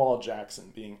Stonewall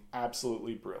Jackson being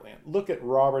absolutely brilliant. Look at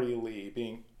Robert E. Lee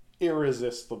being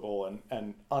irresistible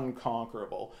and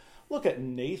unconquerable. Look at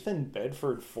Nathan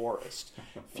Bedford Forrest,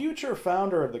 future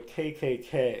founder of the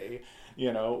KKK,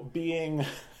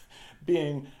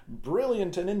 being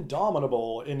brilliant and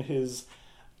indomitable in his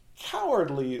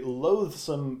cowardly,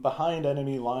 loathsome behind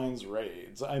enemy lines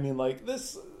raids. I mean, like,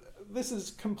 this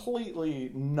is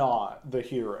completely not the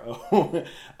hero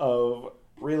of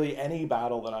really any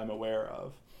battle that I'm aware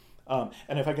of.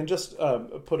 And if I can just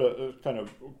put a kind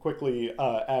of quickly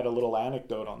add a little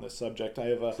anecdote on this subject, I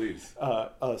have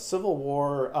a Civil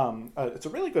War. It's a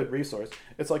really good resource.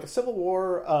 It's like a Civil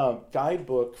War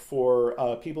guidebook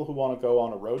for people who want to go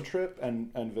on a road trip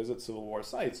and visit Civil War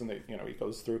sites. And he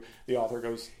goes through. The author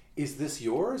goes. Is this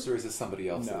yours or is this somebody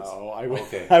else's? No,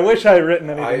 Okay. I wish I had written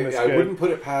anything this I good. wouldn't put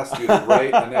it past you to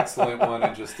write an excellent one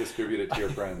and just distribute it to your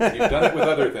friends. You've done it with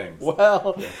other things.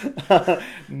 Well, yeah.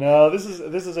 No, this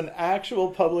is an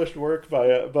actual published work by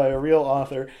a real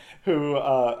author who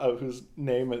whose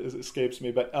name escapes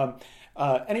me. But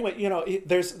anyway,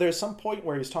 there's some point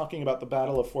where he's talking about the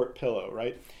Battle of Fort Pillow,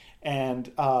 right?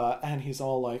 And he's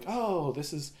all like, "Oh,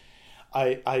 this is."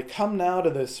 I come now to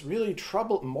this really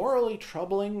morally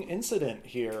troubling incident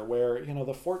here where,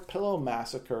 the Fort Pillow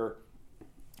massacre,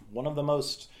 one of the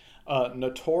most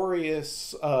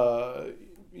notorious,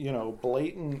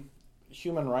 blatant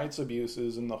human rights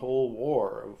abuses in the whole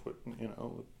war.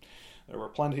 There were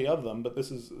plenty of them, but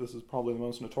this is probably the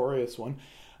most notorious one.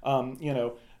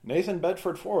 Nathan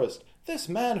Bedford Forrest, this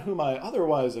man whom I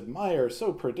otherwise admire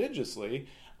so prodigiously,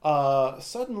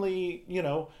 suddenly,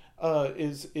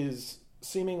 is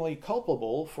seemingly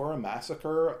culpable for a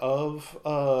massacre of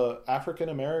African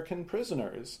American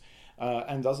prisoners.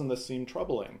 And doesn't this seem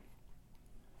troubling?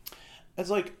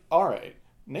 It's like, all right,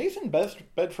 Nathan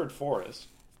Bedford Forrest,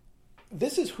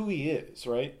 this is who he is,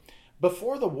 right?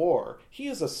 Before the war, he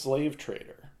is a slave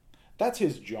trader. That's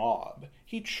his job.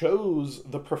 He chose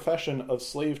the profession of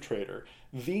slave trader,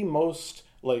 the most,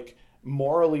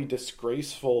 morally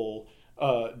disgraceful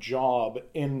job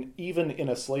even in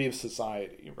a slave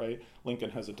society, right? Lincoln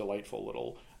has a delightful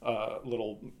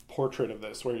little portrait of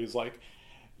this where he's like,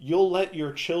 you'll let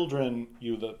your children,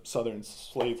 you the Southern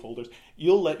slaveholders,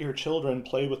 you'll let your children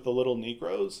play with the little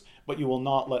Negroes, but you will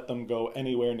not let them go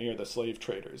anywhere near the slave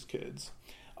traders' kids.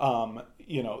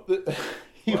 He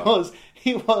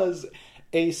was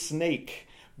a snake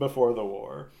before the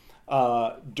war.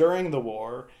 During the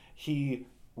war, he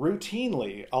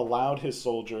routinely allowed his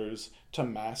soldiers to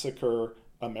massacre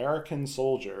American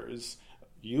soldiers,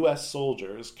 U.S.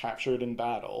 soldiers captured in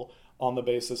battle, on the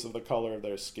basis of the color of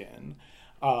their skin.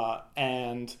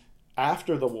 And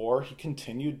after the war, he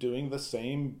continued doing the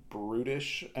same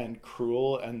brutish and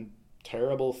cruel and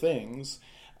terrible things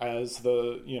as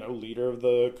the leader of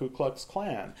the Ku Klux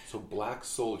Klan. So black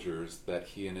soldiers that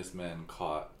he and his men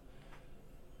caught,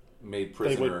 made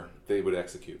prisoner, they would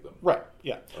execute them. Right,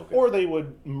 yeah. Okay. Or they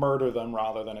would murder them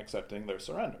rather than accepting their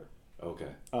surrender.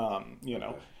 Okay.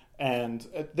 Okay. And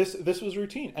this was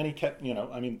routine. And he kept,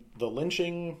 the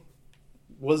lynching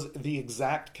was the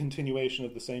exact continuation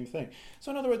of the same thing.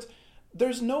 So in other words,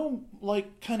 there's no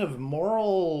kind of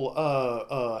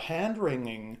moral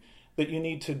hand-wringing that you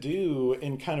need to do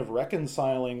in kind of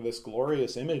reconciling this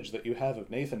glorious image that you have of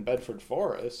Nathan Bedford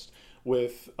Forrest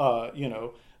with,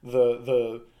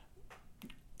 the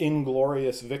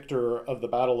inglorious victor of the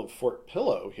Battle of Fort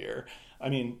Pillow here. I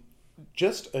mean,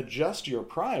 just adjust your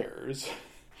priors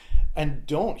and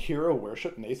don't hero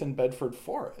worship Nathan Bedford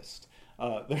Forrest.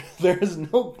 There is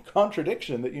no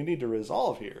contradiction that you need to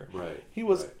resolve here. Right. He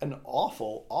was an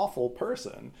awful, awful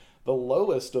person. The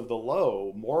lowest of the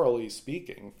low, morally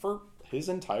speaking, for his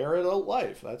entire adult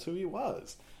life. That's who he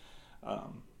was.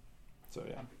 So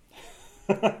yeah.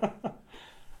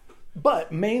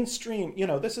 But mainstream,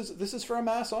 this is for a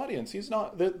mass audience. He's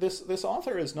not this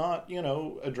author is not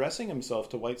addressing himself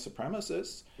to white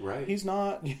supremacists. Right. He's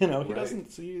not he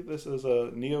doesn't see this as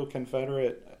a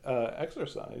neo-Confederate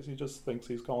exercise. He just thinks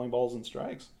he's calling balls and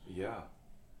strikes. Yeah,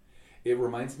 it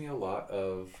reminds me a lot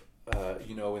of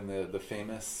in the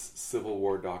famous Civil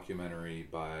War documentary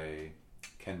by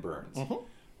Ken Burns,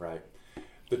 right?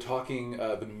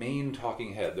 The main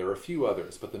talking head. There are a few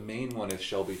others, but the main one is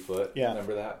Shelby Foote. Yeah.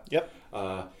 Remember that? Yep.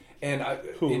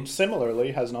 Who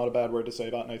similarly has not a bad word to say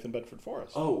about Nathan Bedford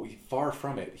Forrest. Oh, far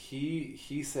from it.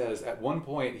 He says at one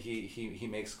point he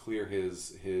makes clear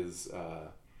his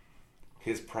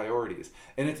priorities,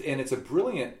 and it's a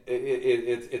brilliant.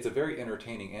 It's a very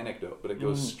entertaining anecdote, but it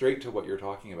goes straight to what you're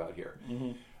talking about here.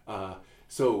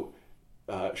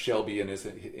 Shelby, in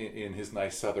his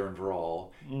nice Southern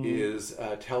drawl, is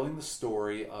telling the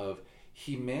story of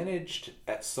he managed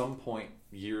at some point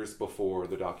years before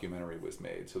the documentary was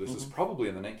made. So this is probably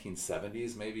in the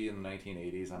 1970s, maybe in the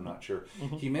 1980s. I'm not sure.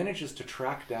 He manages to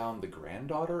track down the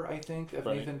granddaughter, I think, of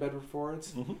Nathan Bedford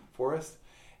Forrest,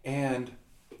 and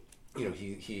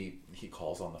he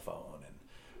calls on the phone, and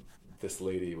this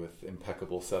lady with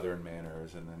impeccable Southern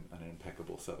manners and then an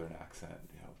impeccable Southern accent,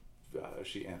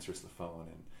 she answers the phone,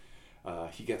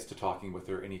 and he gets to talking with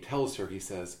her, and he tells her, he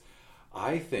says,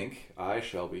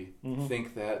 Shelby,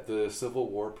 think that the Civil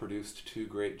War produced two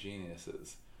great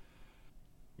geniuses,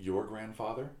 your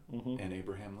grandfather and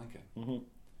Abraham Lincoln.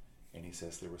 And he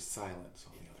says there was silence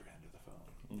on the other end of the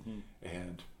phone.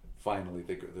 And finally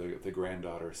the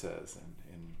granddaughter says,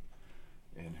 in,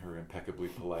 in her impeccably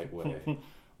polite way,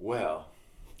 well,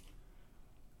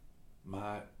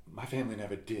 my family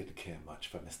never did care much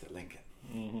for Mr. Lincoln.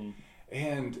 Mm-hmm.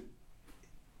 And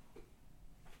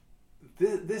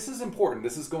this is important.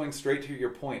 This is going straight to your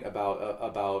point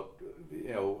about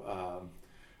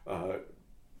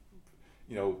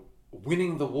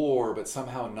winning the war, but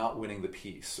somehow not winning the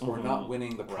peace, or not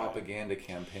winning the propaganda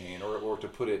campaign, or to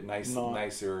put it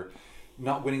nicer,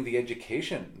 not winning the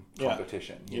education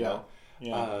competition. You know?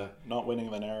 Not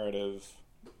winning the narrative,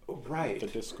 right? The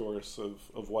discourse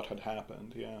of what had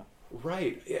happened. Yeah,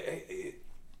 right.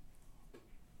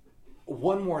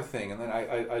 One more thing, and then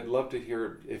I'd love to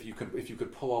hear if you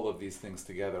could pull all of these things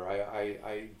together.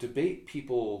 I debate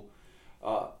people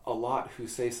a lot who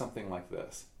say something like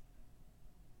this,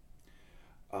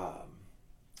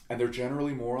 and they're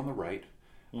generally more on the right,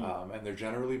 and they're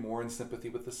generally more in sympathy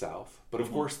with the South. But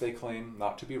of course, they claim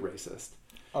not to be racist.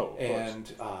 Oh, of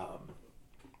and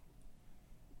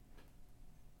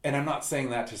and I'm not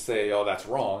saying that to say, oh, that's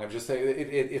wrong. I'm just saying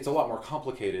it's a lot more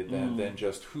complicated than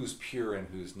just who's pure and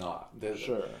who's not.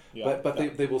 Sure. Yeah.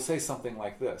 But they will say something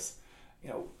like this,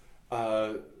 it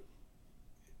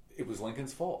was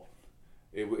Lincoln's fault.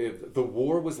 The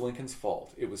war was Lincoln's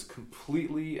fault. It was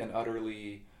completely and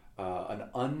utterly an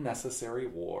unnecessary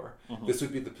war. This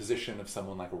would be the position of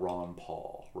someone like Ron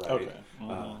Paul, right? Okay.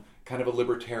 Kind of a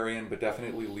libertarian, but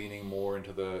definitely leaning more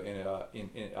into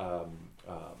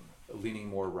leaning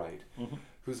more right.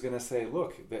 Who's going to say,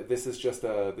 look, this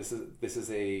is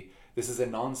a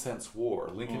nonsense war.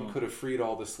 Lincoln could have freed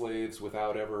all the slaves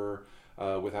without ever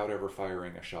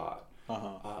firing a shot.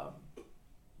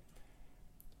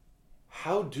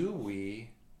 How do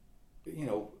we,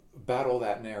 battle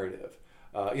that narrative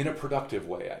in a productive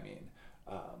way? I mean,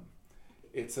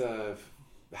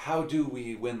 how do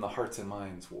we win the hearts and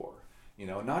minds war?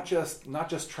 Not just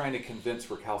trying to convince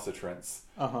recalcitrants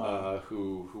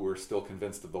who are still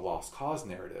convinced of the lost cause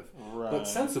narrative, but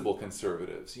sensible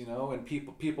conservatives, and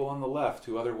people on the left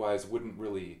who otherwise wouldn't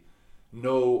really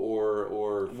know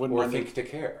or think to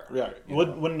care. Yeah,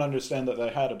 wouldn't understand that they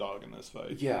had a dog in this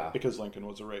fight. Yeah, because Lincoln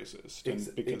was a racist.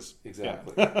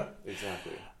 Exactly.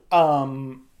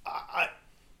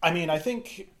 I mean, I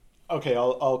think. Okay,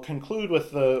 I'll conclude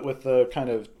with the kind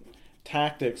of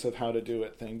tactics of how to do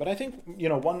it thing. But I think,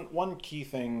 one key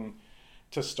thing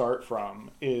to start from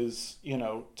is,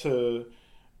 to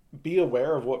be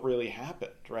aware of what really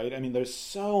happened, right? I mean, there's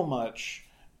so much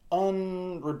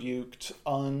unrebuked,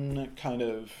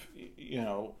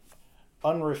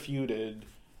 unrefuted,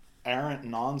 errant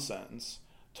nonsense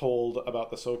told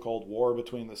about the so-called war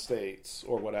between the states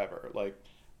or whatever. Like,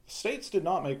 states did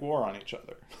not make war on each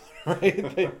other,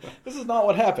 right? This is not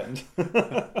what happened.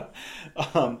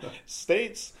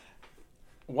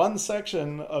 One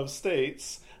section of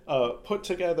states put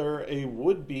together a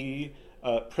would-be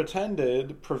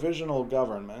pretended provisional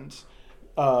government,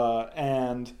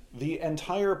 and the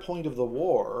entire point of the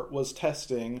war was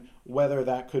testing whether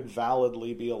that could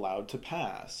validly be allowed to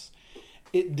pass.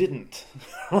 It didn't,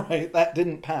 right? That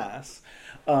didn't pass.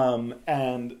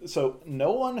 And so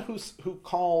no one who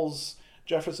calls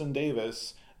Jefferson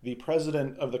Davis the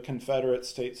president of the Confederate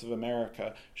States of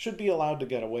America should be allowed to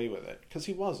get away with it, because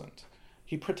he wasn't.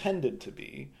 He pretended to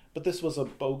be, but this was a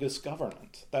bogus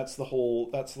government. That's the whole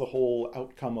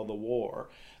outcome of the war.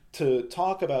 To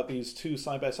talk about these two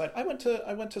side by side, I went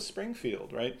to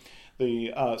Springfield, right?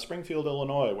 The Springfield,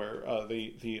 Illinois, where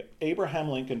the Abraham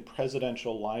Lincoln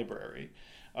Presidential Library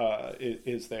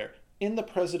is there. In the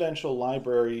Presidential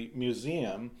Library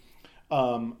Museum,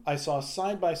 I saw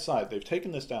side by side. They've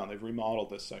taken this down. They've remodeled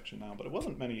this section now, but it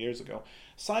wasn't many years ago.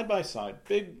 Side by side,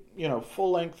 big,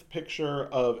 full-length picture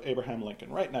of Abraham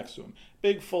Lincoln right next to him.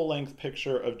 Big full-length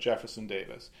picture of Jefferson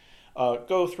Davis.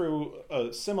 Go through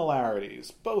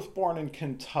similarities. Both born in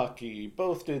Kentucky.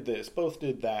 Both did this. Both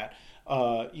did that.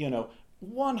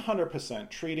 100%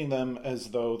 treating them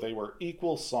as though they were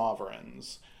equal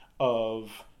sovereigns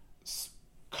of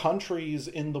countries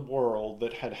in the world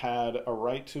that had a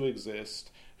right to exist,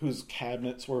 whose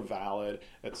cabinets were valid,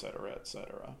 etc.,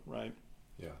 right?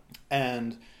 Yeah.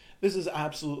 And this is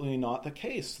absolutely not the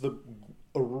case. The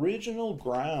original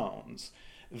grounds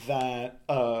that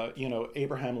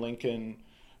Abraham Lincoln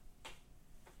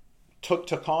took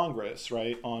to Congress,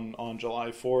 right, on July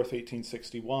 4th,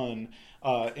 1861,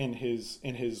 in his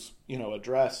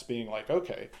address, being like,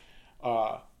 okay,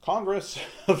 Congress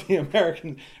of the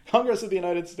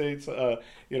United States,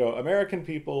 American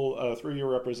people, through your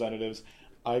representatives,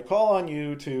 I call on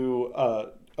you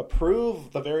to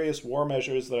approve the various war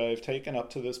measures that I've taken up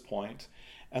to this point.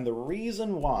 And the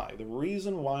reason why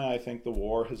I think the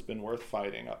war has been worth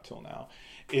fighting up till now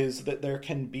is that there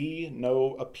can be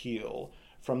no appeal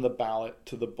from the ballot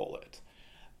to the bullet.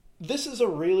 this is a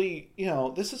really,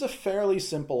 this is a fairly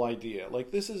simple idea.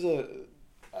 Like, this is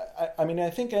I mean, I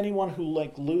think anyone who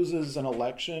like loses an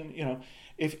election,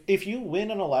 if you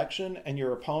win an election and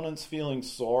your opponent's feeling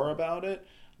sore about it,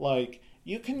 like,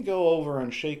 you can go over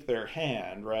and shake their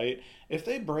hand, right? If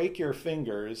they break your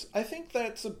fingers, I think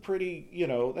that's a pretty,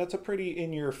 that's a pretty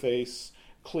in your face,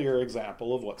 clear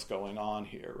example of what's going on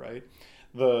here, right?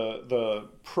 The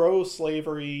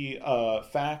pro-slavery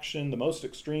faction, the most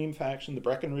extreme faction, the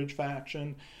Breckinridge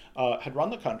faction, had run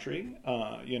the country.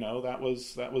 That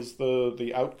was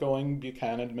the outgoing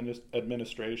Buchanan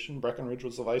administration. Breckinridge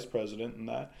was the vice president in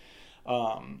that.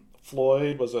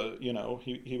 Floyd was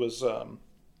he was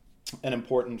an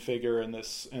important figure in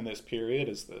this period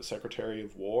as the Secretary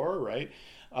of War, right?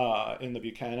 In the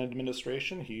Buchanan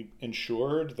administration, he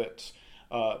ensured that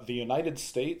the United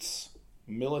States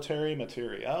military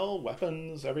materiel,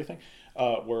 weapons, everything,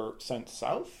 were sent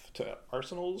south to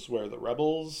arsenals where the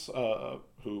rebels,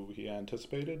 who he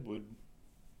anticipated would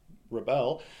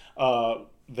rebel,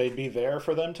 they'd be there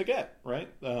for them to get, right?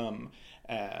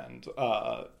 And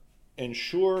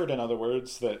ensured, in other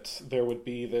words, that there would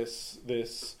be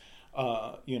this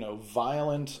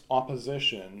violent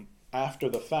opposition after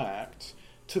the fact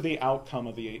to the outcome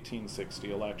of the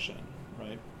 1860 election,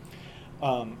 right?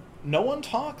 No one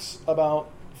talks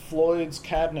about Floyd's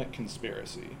cabinet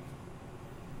conspiracy.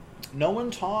 No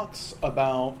one talks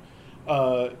about,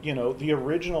 the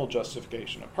original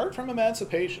justification. Apart from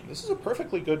emancipation, this is a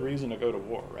perfectly good reason to go to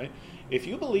war, right? If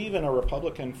you believe in a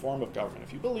republican form of government,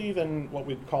 if you believe in what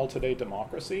we'd call today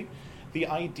democracy, the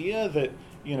idea that,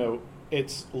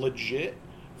 it's legit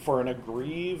for an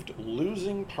aggrieved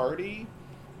losing party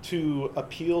to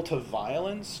appeal to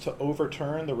violence to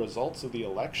overturn the results of the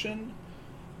election,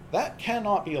 that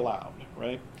cannot be allowed,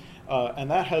 right? And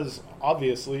that has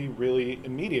obviously really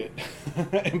immediate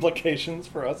implications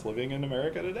for us living in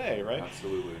America today, right?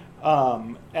 Absolutely.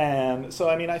 And so,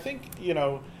 I mean, I think,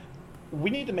 we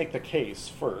need to make the case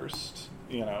first,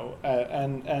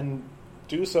 and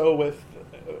do so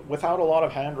without a lot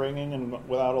of hand-wringing and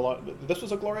without a lot... This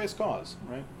was a glorious cause,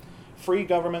 right? Free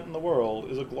government in the world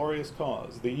is a glorious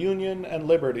cause. The Union and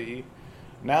liberty,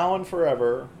 now and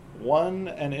forever, one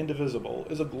and indivisible,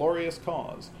 is a glorious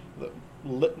cause.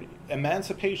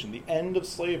 Emancipation, the end of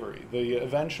slavery, the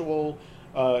eventual,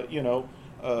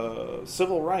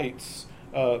 civil rights,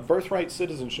 birthright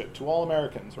citizenship to all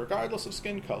Americans, regardless of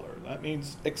skin color. That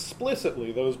means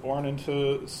explicitly those born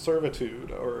into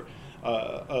servitude or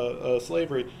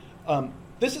slavery.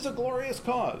 This is a glorious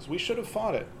cause. We should have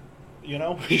fought it.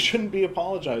 We shouldn't be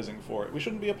apologizing for it. We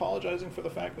shouldn't be apologizing for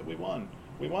the fact that we won.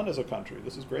 We won as a country.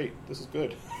 This is great. This is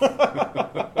good.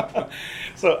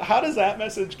 So how does that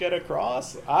message get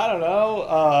across? I don't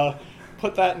know.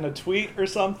 Put that in a tweet or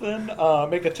something.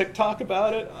 Make a TikTok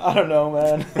about it. I don't know,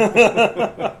 man.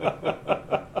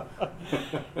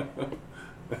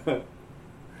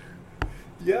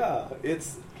 Yeah,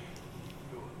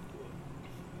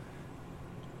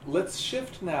 let's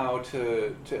shift now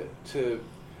to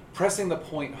pressing the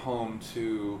point home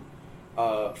to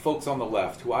folks on the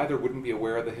left who either wouldn't be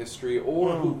aware of the history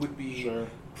or who would be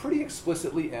pretty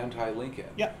explicitly anti-Lincoln.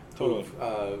 Yeah, totally.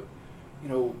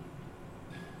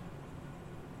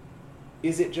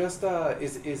 Is it just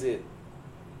is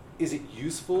it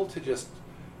useful to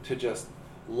just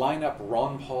line up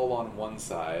Ron Paul on one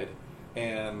side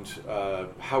and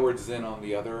Howard Zinn on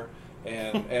the other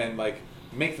and like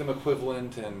make them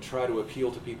equivalent and try to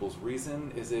appeal to people's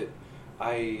reason? Is it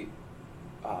I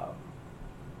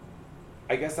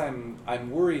guess I'm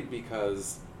worried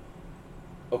because,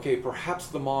 okay, perhaps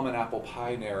the mom and apple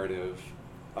pie narrative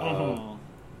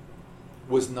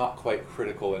was not quite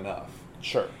critical enough.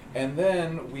 Sure. And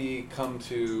then we come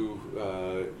to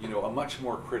a much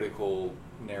more critical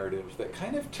narrative that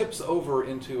kind of tips over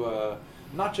into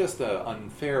not just an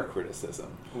unfair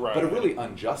criticism, right, but a really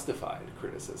unjustified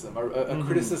criticism, a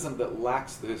criticism that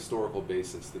lacks the historical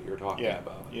basis that you're talking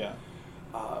about. Yeah.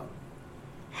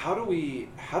 How do we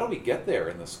get there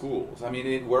in the schools? I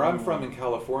mean, where I'm from in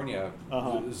California,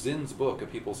 Zinn's book, A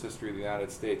People's History of the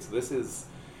United States, this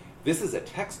is a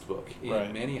textbook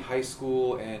in many high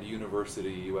school and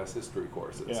university U.S. history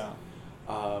courses.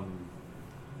 Yeah.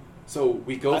 So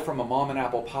we go from a mom and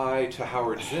apple pie to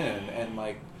Howard Zinn, and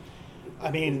like,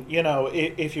 I mean,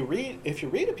 if you read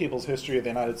A People's History of the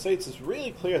United States, it's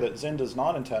really clear that Zinn does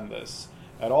not intend this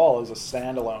at all as a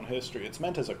standalone history. It's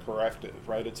meant as a corrective,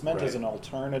 right? It's meant as an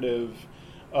alternative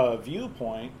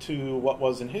viewpoint to what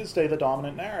was in his day the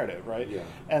dominant narrative, right? Yeah.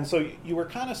 And so you were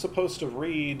kind of supposed to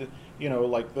read,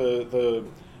 like the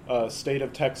State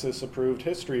of Texas approved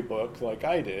history book, like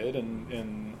I did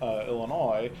in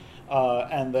Illinois, right?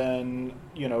 And then,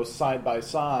 side by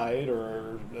side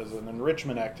or as an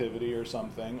enrichment activity or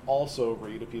something, also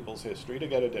read a people's history to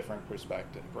get a different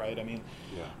perspective, right? I mean,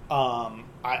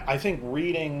 I think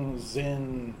reading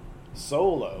Zinn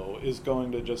solo is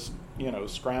going to just,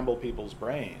 scramble people's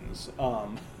brains.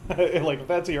 Like, if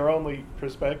that's your only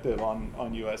perspective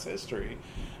on U.S. history.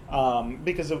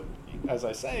 Because, as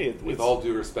I say... With all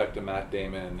due respect to Matt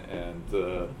Damon and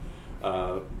the...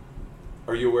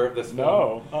 are you aware of this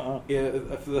film? No.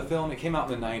 The film, it came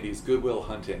out in the 90s, Good Will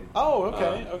Hunting. Oh,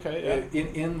 okay, yeah.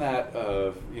 In that,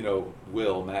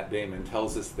 Will, Matt Damon,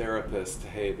 tells his therapist,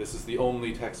 hey, this is the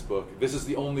only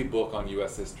book on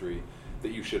U.S. history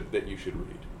that you should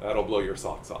read. That'll blow your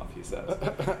socks off, he says.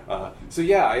 So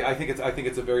yeah, I think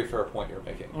it's a very fair point you're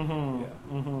making. Mm-hmm. Yeah.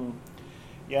 Mm-hmm.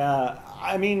 Yeah,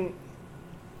 I mean,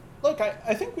 look,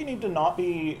 I think we need to not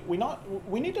be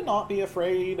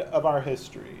afraid of our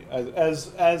history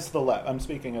as the left. I'm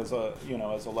speaking as a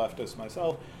as a leftist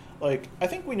myself. Like, I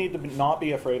think we need to not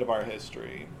be afraid of our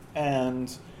history,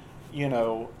 and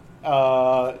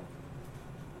that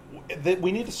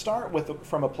we need to start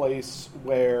from a place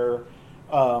where,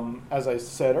 as I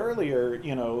said earlier,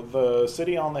 the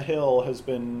city on the hill has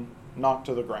been knocked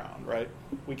to the ground, right?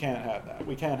 We can't have that.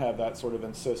 We can't have that sort of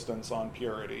insistence on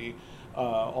purity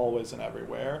always and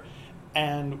everywhere.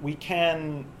 And we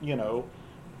can,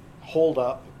 hold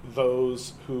up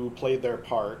those who played their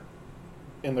part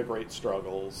in the great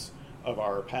struggles of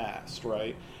our past,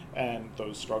 right? And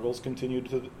those struggles continue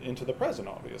into the present,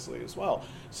 obviously, as well.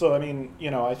 So, I mean,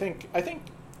 I think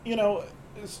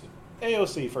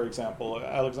AOC, for example,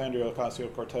 Alexandria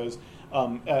Ocasio-Cortez,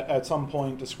 at some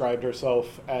point described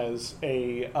herself as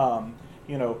a,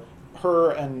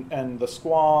 her and the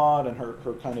squad and her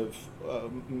kind of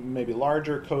maybe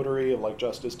larger coterie of like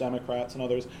Justice Democrats and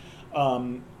others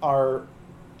are,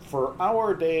 for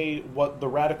our day, what the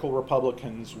radical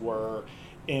Republicans were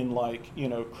in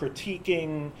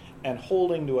critiquing and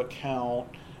holding to account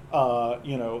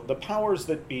the powers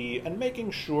that be and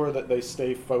making sure that they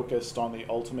stay focused on the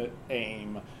ultimate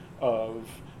aim of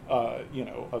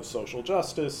social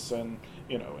justice and,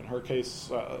 in her case,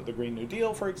 the Green New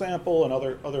Deal, for example, and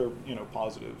other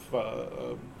positive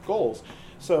goals.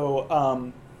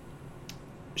 So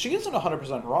she isn't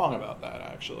 100% wrong about that,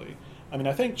 actually. I mean,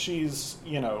 I think she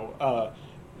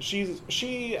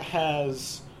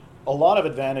has a lot of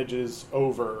advantages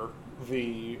over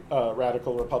the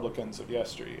radical Republicans of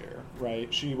yesteryear,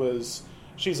 right?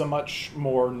 She's a much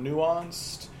more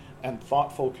nuanced and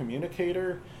thoughtful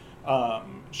communicator.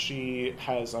 She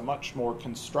has a much more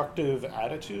constructive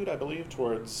attitude, I believe,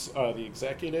 towards the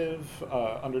executive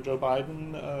under Joe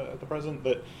Biden at the present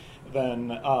than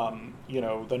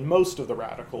most of the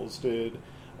radicals did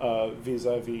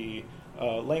vis-a-vis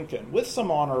Lincoln, with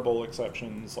some honorable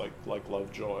exceptions like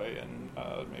Lovejoy and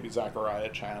maybe Zachariah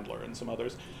Chandler and some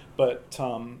others. But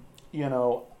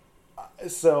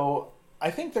so I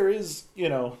think there is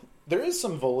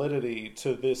some validity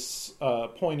to this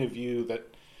point of view that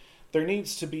there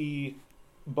needs to be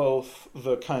both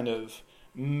the kind of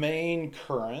main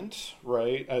current,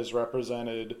 right, as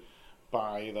represented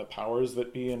by the powers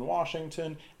that be in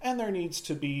Washington, and there needs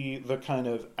to be the kind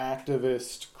of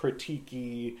activist,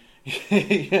 critiquey,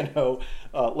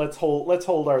 let's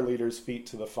hold our leaders' feet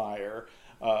to the fire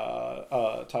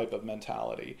type of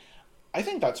mentality. I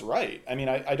think that's right. I mean,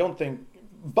 I don't think,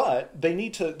 but they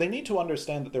need to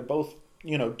understand that they're both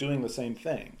doing the same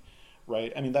thing,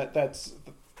 right? I mean that's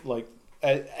like,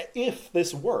 if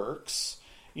this works,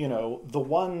 the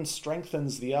one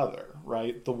strengthens the other,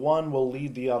 right? The one will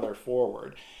lead the other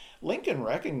forward. Lincoln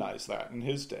recognized that in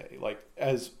his day. Like,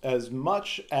 as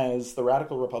much as the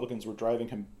radical Republicans were driving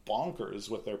him bonkers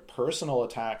with their personal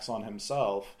attacks on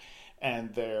himself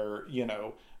and their,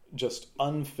 just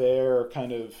unfair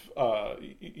kind of,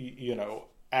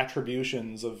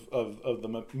 attributions of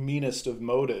the meanest of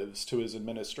motives to his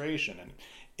administration, and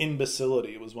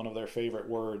imbecility was one of their favorite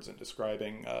words in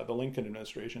describing the Lincoln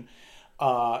administration.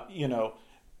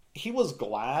 He was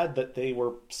glad that they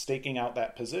were staking out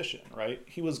that position, right?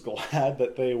 He was glad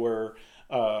that they were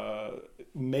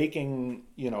making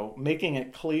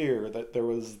it clear that there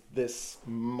was this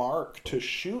mark to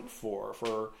shoot for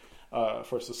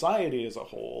society as a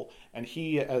whole, and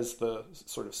he, as the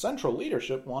sort of central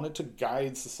leadership, wanted to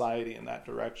guide society in that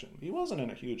direction. He wasn't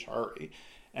in a huge hurry,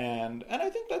 and I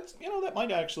think that's that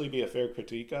might actually be a fair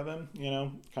critique of him.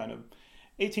 Kind of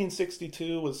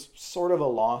 1862 was sort of a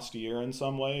lost year in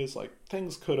some ways. Like,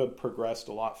 things could have progressed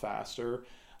a lot faster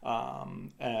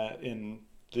in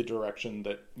the direction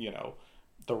that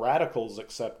the radicals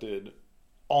accepted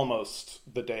almost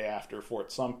the day after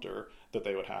Fort Sumter that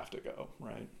they would have to go,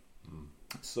 right?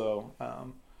 So I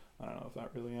don't know if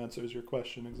that really answers your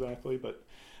question exactly, but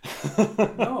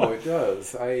No, it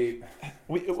does.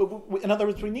 we, in other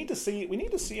words, we need to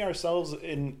see ourselves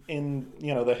in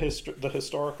the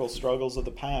historical struggles of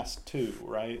the past too,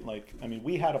 right? Like, I mean,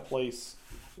 we had a place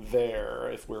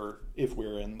there if we're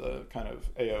in the kind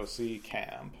of AOC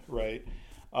camp, right?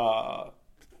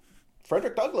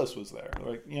 Frederick Douglass was there,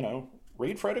 like,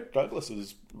 read Frederick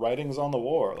Douglass's writings on the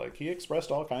war. Like, he expressed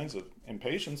all kinds of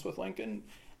impatience with Lincoln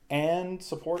and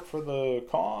support for the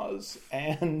cause,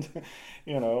 and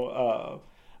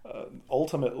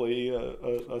ultimately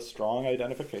a strong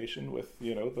identification with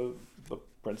the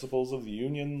principles of the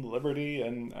Union, liberty,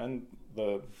 and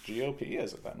the GOP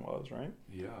as it then was, right?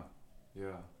 Yeah.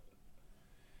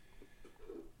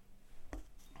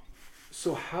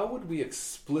 So how would we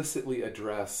explicitly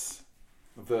address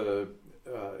the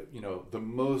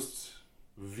most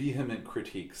vehement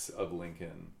critiques of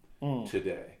Lincoln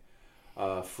today?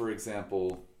 For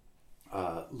example,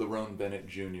 Lerone Bennett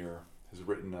Jr. has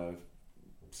written a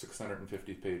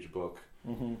 650-page book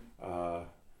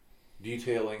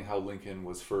detailing how Lincoln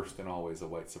was first and always a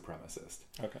white supremacist.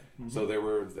 Okay. Mm-hmm. So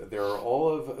there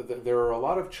are a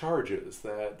lot of charges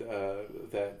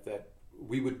that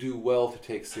we would do well to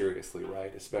take seriously,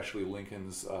 right? Especially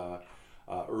Lincoln's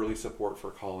early support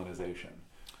for colonization.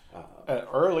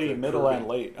 Early, middle, and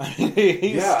late. I mean,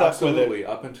 he stuck with it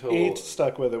up until he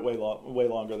stuck with it way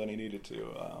longer than he needed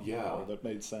to. That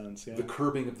made sense. Yeah. The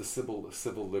curbing of the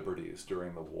civil liberties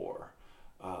during the war.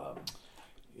 I'm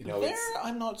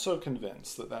not so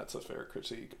convinced that that's a fair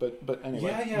critique, but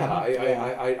anyway.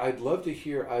 I'd love to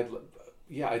hear.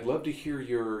 I'd love to hear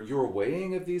your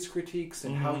weighing of these critiques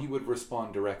and how you would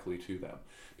respond directly to them,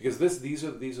 because these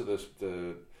are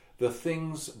the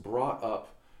things brought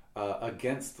up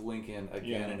against Lincoln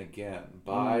again and again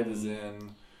by the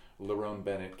Zinn, Lerone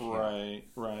Bennett camp.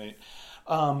 Right.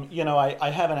 I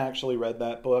haven't actually read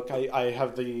that book. I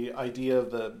have the idea of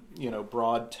the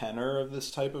broad tenor of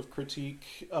this type of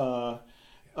critique,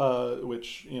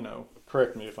 which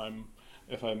correct me if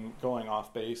I'm going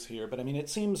off base here, but I mean it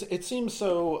seems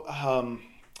so.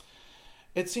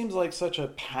 It seems like such a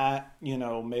pat,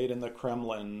 made in the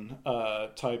Kremlin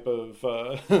type of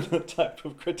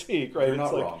critique, right? You're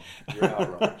not wrong.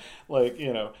 Like,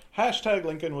 hashtag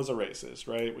Lincoln was a racist,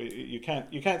 right? You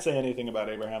can't say anything about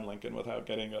Abraham Lincoln without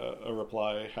getting a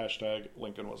reply, hashtag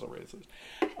Lincoln was a racist.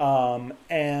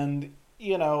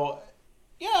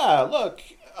 Look,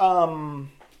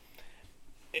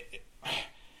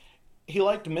 he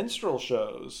liked minstrel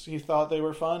shows. He thought they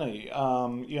were funny.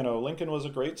 Lincoln was a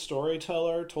great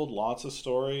storyteller, told lots of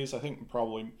stories. I think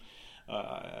probably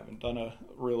I haven't done a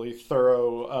really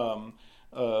thorough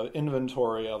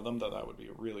inventory of them, though that would be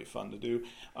really fun to do.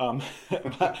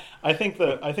 But I think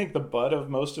the butt of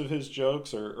most of his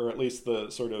jokes, or at least the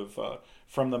sort of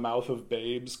from the mouth of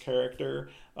babes character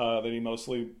that he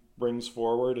mostly brings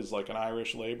forward, is like an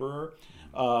Irish laborer.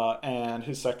 And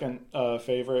his second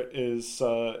favorite is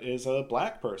a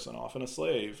black person, often a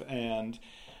slave, and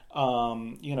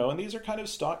and these are kind of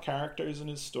stock characters in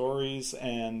his stories,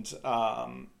 and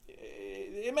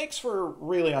it makes for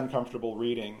really uncomfortable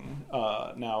reading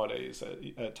nowadays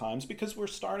at times, because we're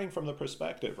starting from the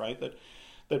perspective, right, that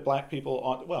black people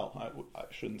I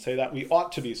shouldn't say that. We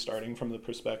ought to be starting from the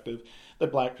perspective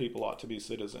that black people ought to be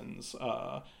citizens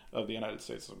of the United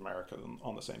States of America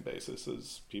on the same basis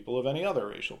as people of any other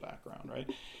racial background, right?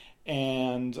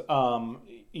 And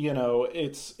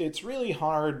it's really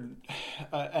hard,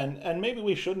 and maybe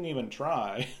we shouldn't even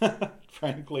try,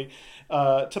 frankly,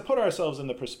 to put ourselves in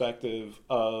the perspective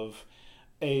of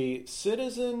a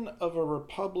citizen of a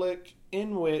republic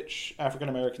in which African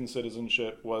American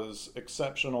citizenship was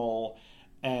exceptional,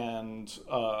 and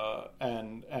the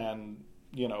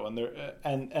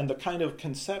kind of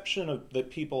conception that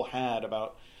people had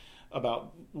about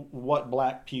what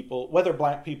whether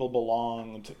black people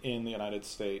belonged in the United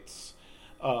States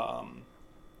or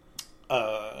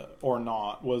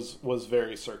not was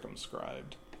very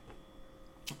circumscribed.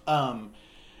 I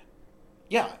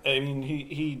mean,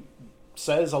 he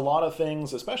says a lot of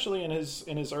things, especially in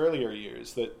his earlier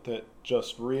years, that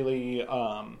just really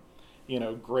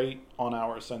grate on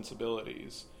our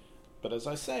sensibilities. But as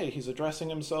I say, he's addressing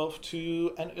himself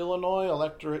to an Illinois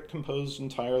electorate composed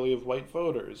entirely of white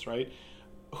voters, right?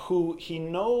 Who he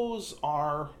knows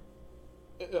are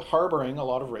harboring a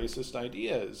lot of racist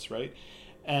ideas, right?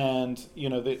 And,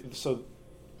 so,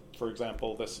 for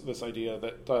example, this idea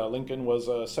that Lincoln was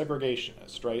a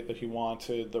segregationist, right? That he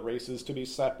wanted the races to be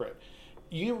separate.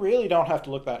 You really don't have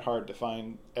to look that hard to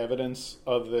find evidence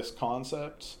of this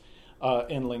concept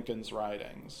in Lincoln's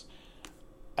writings.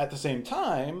 At the same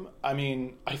time, I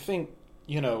mean, I think,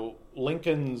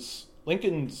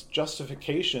 Lincoln's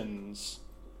justifications,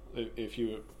 if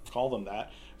you call them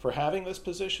that, for having this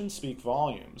position speak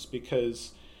volumes,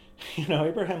 because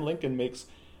Abraham Lincoln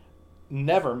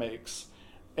never makes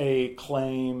a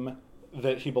claim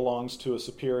that he belongs to a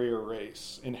superior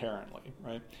race inherently,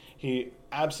 right? He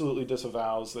absolutely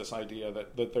disavows this idea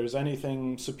that there's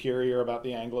anything superior about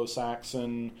the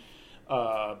Anglo-Saxon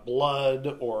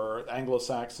blood or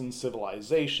Anglo-Saxon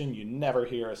civilization. You never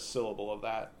hear a syllable of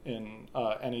that in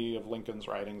any of Lincoln's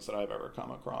writings that I've ever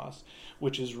come across,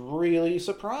 which is really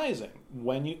surprising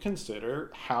when you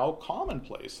consider how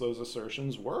commonplace those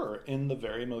assertions were in the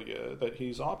very milieu that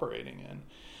he's operating in.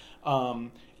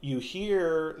 You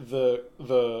hear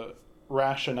the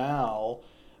rationale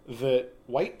that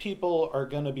white people are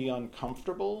going to be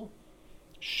uncomfortable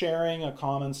sharing a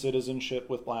common citizenship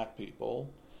with black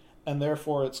people, and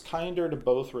therefore it's kinder to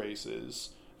both races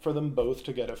for them both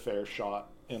to get a fair shot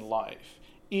in life,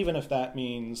 even if that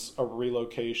means a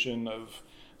relocation of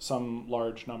some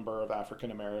large number of African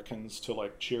Americans to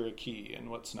like Cherokee in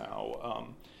what's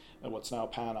now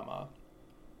Panama.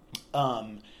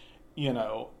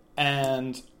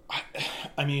 And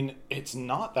I mean, it's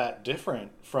not that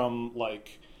different from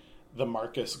like the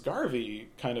Marcus Garvey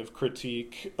kind of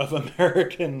critique of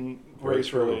American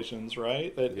race relations,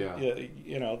 right? That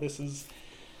this is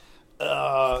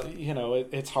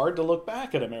it's hard to look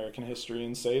back at American history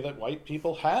and say that white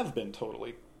people have been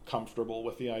totally comfortable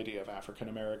with the idea of African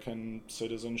American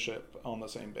citizenship on the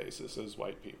same basis as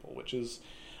white people, which is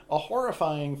a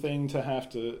horrifying thing to have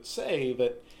to say.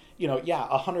 That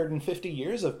 150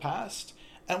 years have passed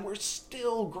and we're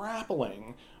still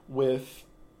grappling with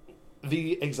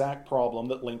the exact problem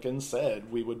that Lincoln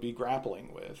said we would be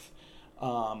grappling with.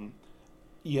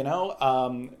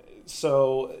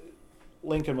 So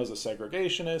Lincoln was a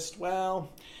segregationist. Well,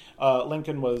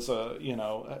 Lincoln was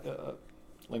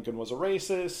Lincoln was a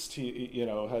racist. He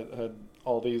had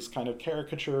all these kind of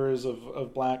caricatures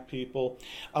of black people.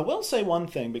 I will say one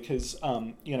thing, because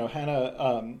Nicole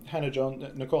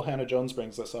Hannah Jones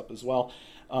brings this up as well.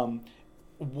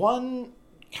 One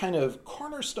kind of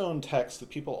cornerstone text that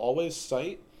people always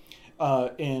cite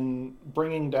in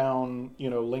bringing down,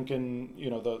 Lincoln,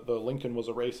 the Lincoln was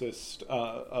a racist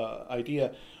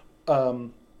idea,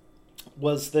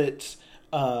 was that,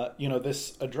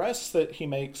 this address that he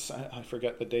makes, I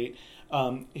forget the date,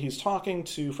 he's talking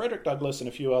to Frederick Douglass and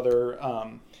a few other,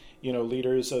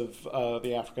 leaders of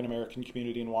the African American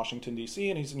community in Washington, D.C.,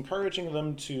 and he's encouraging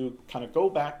them to kind of go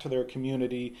back to their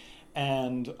community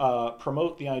and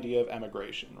promote the idea of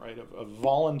emigration, right, of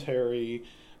voluntary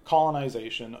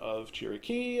colonization of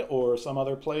Cherokee or some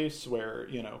other place where,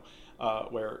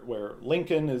 where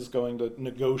Lincoln is going to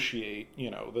negotiate,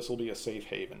 this will be a safe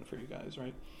haven for you guys,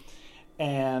 right?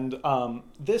 And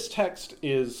this text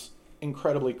is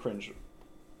incredibly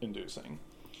cringe-inducing.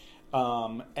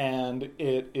 And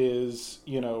it is,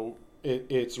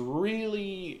 it's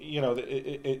really,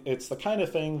 it's the kind of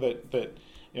thing that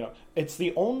it's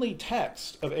the only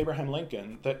text of Abraham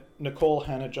Lincoln that Nicole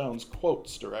Hannah Jones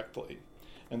quotes directly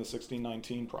in the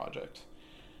 1619 Project.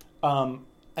 And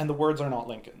the words are not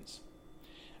Lincoln's.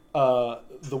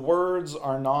 The words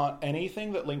are not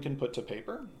anything that Lincoln put to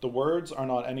paper. The words are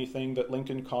not anything that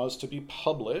Lincoln caused to be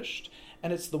published.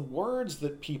 And it's the words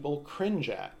that people cringe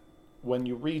at when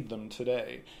you read them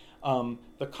today.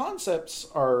 The concepts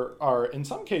are in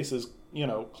some cases,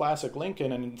 classic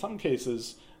Lincoln, and in some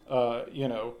cases,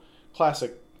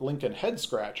 classic Lincoln head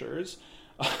scratchers.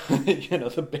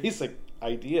 The basic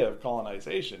idea of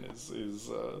colonization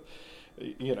is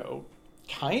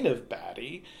kind of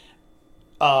batty.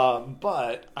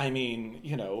 But I mean,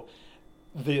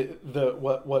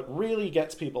 what really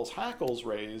gets people's hackles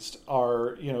raised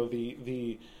are,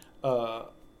 the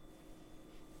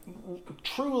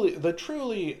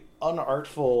truly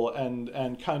unartful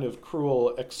and kind of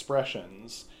cruel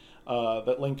expressions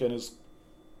that Lincoln is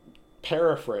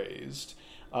paraphrased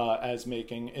as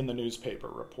making in the newspaper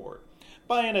report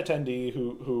by an attendee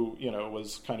who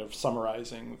was kind of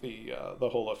summarizing the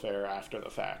whole affair after the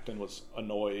fact and was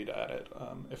annoyed at it,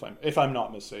 if I'm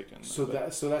not mistaken. So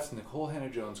that's Nicole Hannah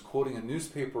Jones quoting a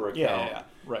newspaper account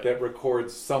right. that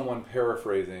records someone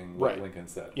paraphrasing what Lincoln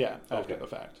said. Yeah, after the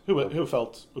fact. Who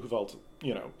felt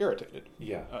irritated.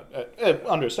 Yeah.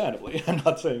 Understandably. I'm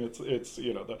not saying it's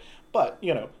but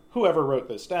whoever wrote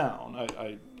this down,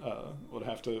 I would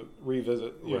have to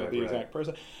revisit the exact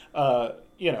person.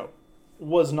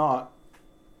 Was not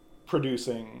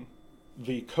producing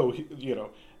the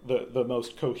the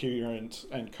most coherent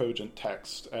and cogent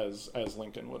text as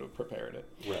Lincoln would have prepared it.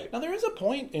 Right. Now there is a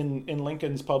point in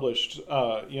Lincoln's published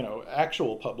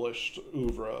actual published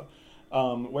oeuvre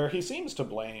where he seems to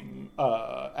blame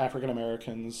African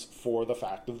Americans for the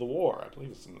fact of the war. I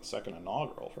believe it's in the second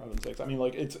inaugural, for heaven's sakes. I mean,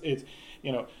 like, it's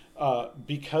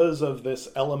because of this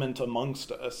element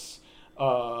amongst us,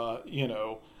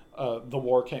 the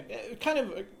war came,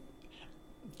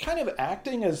 kind of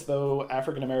acting as though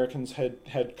African Americans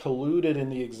had colluded in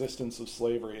the existence of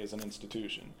slavery as an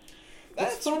institution.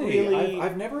 That's funny. Really...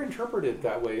 I've never interpreted it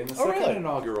that way. In the second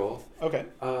inaugural, okay,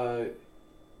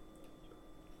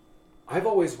 I've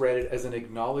always read it as an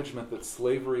acknowledgement that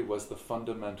slavery was the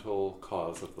fundamental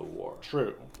cause of the war.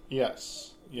 True.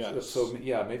 Yes. Yes. So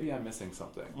yeah, maybe I'm missing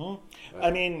something.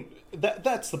 I mean,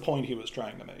 that's the point he was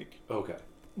trying to make. Okay.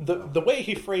 The way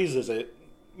he phrases it,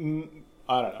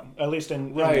 I don't know. At least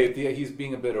in right, he's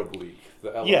being a bit oblique.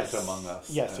 The element among us.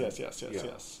 Yes.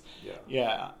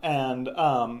 Yeah, and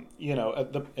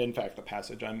in fact, the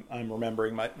passage I'm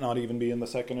remembering might not even be in the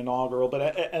second inaugural.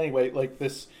 But anyway, like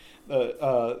this,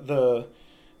 the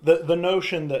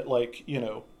notion that, like,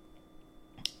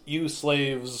 you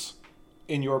slaves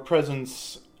in your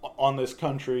presence on this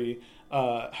country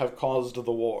have caused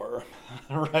the war,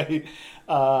 right?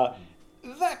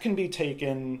 That can be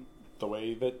taken the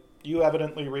way that you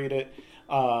evidently read it,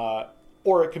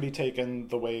 or it could be taken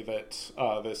the way that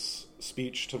this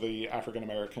speech to the African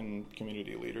American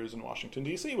community leaders in Washington,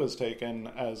 D.C. was taken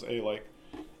as a, like,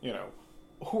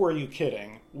 who are you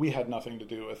kidding? We had nothing to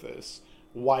do with this.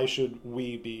 Why should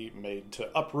we be made to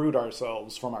uproot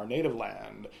ourselves from our native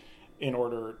land in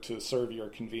order to serve your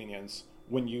convenience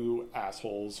when you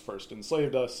assholes first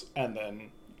enslaved us and then,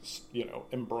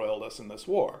 embroiled us in this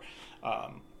war?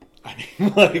 I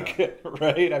mean, like,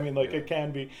 right? I mean, like, it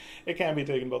can be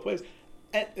taken both ways.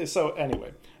 And so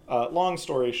anyway, long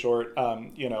story short,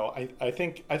 I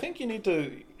think you need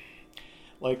to,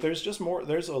 like, there's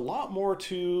a lot more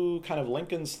to kind of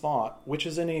Lincoln's thought, which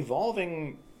is an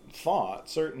evolving thought,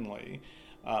 certainly,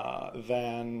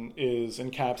 than is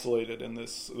encapsulated in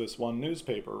this one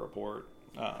newspaper report.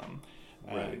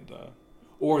 Right.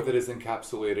 Or that is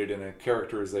encapsulated in a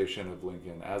characterization of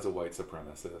Lincoln as a white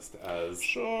supremacist, as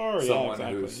someone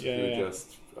who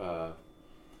just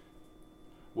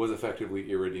was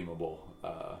effectively irredeemable,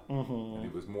 and he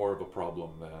was more of a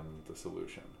problem than the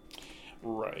solution.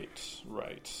 Right,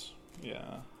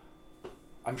 yeah.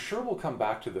 I'm sure we'll come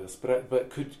back to this,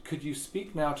 but could you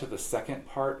speak now to the second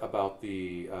part about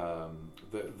the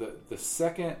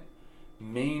second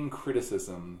main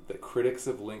criticism that critics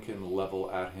of Lincoln level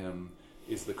at him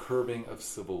is the curbing of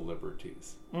civil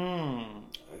liberties.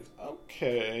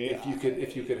 Okay. If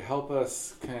you could help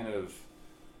us kind of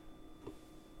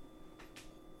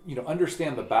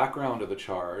understand the background of the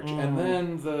charge and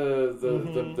then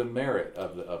the merit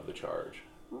of the charge.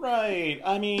 Right.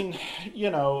 I mean,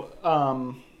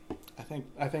 I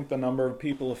think the number of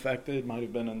people affected might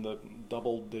have been in the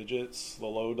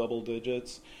low double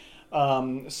digits.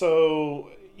 So,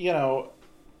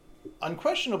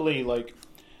 unquestionably, like,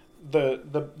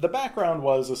 the background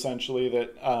was essentially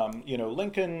that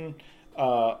Lincoln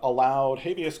allowed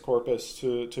habeas corpus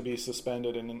to be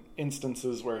suspended in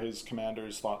instances where his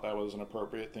commanders thought that was an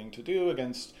appropriate thing to do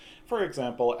against, for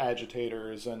example,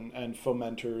 agitators and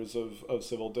fomenters of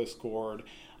civil discord.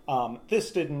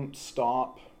 This didn't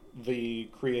stop the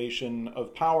creation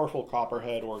of powerful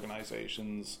Copperhead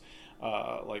organizations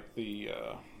like the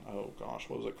what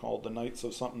was it called? The Knights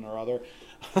of something or other,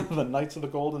 the Knights of the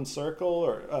Golden Circle,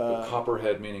 or the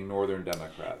Copperhead meaning Northern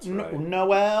Democrats, right?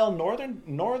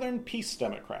 Northern Peace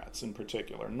Democrats in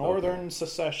particular, Northern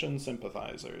Secession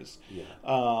sympathizers. Yeah.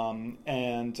 No,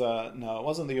 it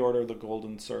wasn't the Order of the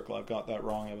Golden Circle. I've got that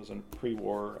wrong. It was a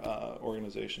pre-war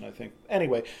organization, I think.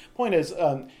 Anyway, point is,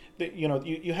 that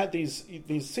you had these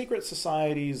secret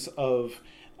societies of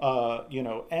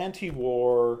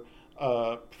anti-war,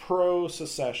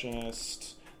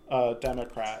 pro-secessionist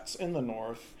Democrats in the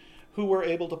North who were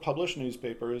able to publish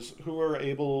newspapers, who were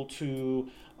able to,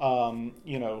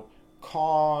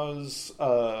 cause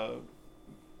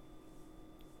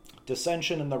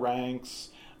dissension in the ranks.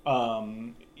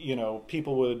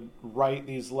 People would write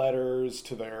these letters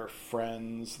to their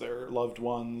friends, their loved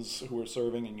ones who were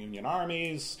serving in Union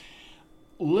armies,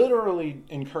 literally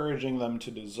encouraging them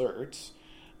to desert.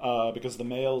 Because the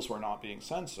mails were not being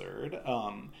censored.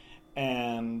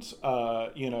 That's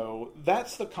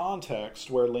the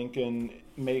context where Lincoln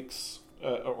makes,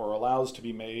 or allows to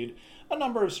be made, a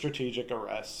number of strategic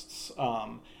arrests.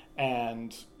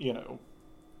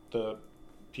 The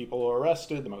people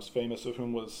arrested, the most famous of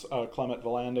whom was Clement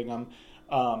Vallandigham,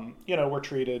 were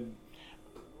treated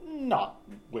not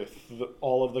with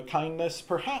all of the kindness,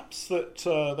 perhaps,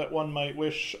 that one might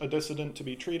wish a dissident to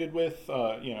be treated with.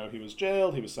 He was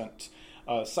jailed. He was sent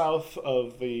south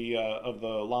of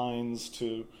the lines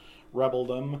to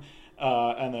rebeldom,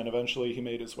 and then eventually he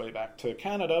made his way back to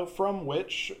Canada, from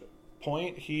which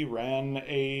point he ran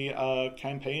a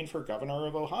campaign for governor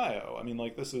of Ohio. I mean,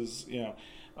 like, this is,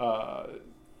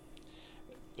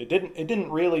 it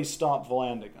didn't really stop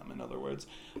Vallandigham, in other words.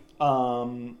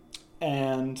 And,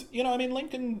 I mean,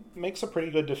 Lincoln makes a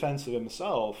pretty good defense of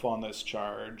himself on this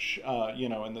charge,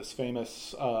 in this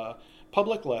famous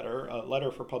public letter,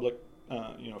 letter for public,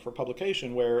 for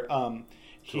publication, where to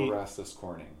Erastus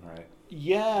Corning, right?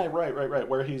 Yeah, right.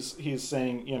 Where he's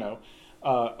saying,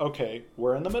 okay,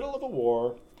 we're in the middle of a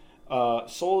war,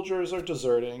 soldiers are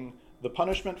deserting, the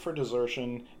punishment for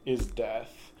desertion is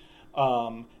death.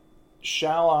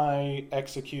 Shall I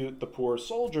execute the poor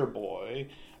soldier boy,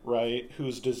 right,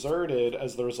 who's deserted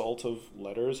as the result of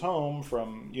letters home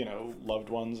from, loved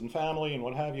ones and family and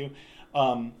what have you?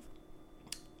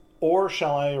 Or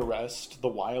shall I arrest the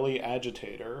wily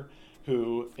agitator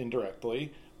who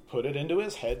indirectly put it into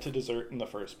his head to desert in the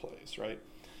first place, right?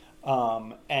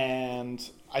 And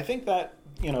I think that,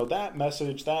 that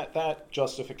message, that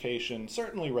justification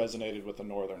certainly resonated with the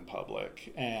Northern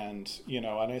public. And, and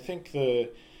I think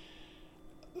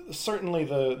certainly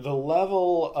the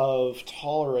level of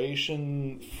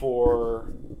toleration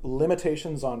for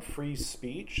limitations on free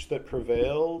speech that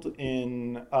prevailed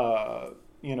in, the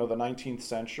 19th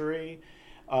century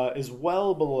is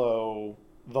well below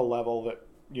the level that,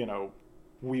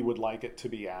 we would like it to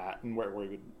be at, and where we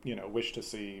would, wish to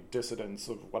see dissidents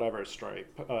of whatever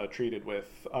stripe treated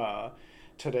with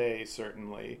today,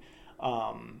 certainly.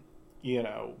 But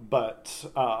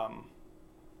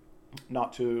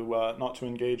not to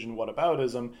engage in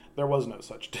whataboutism, there was no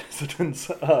such dissidents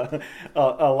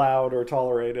allowed or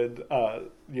tolerated,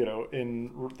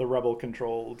 in the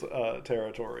rebel-controlled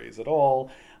territories at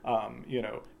all.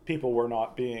 People were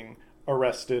not being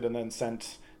arrested and then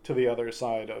sent to the other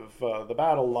side of the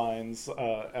battle lines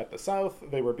at the South.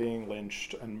 They were being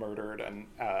lynched and murdered and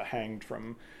hanged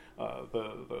from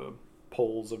the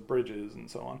poles of bridges and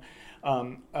so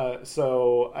on.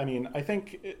 So, I mean, I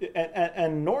think,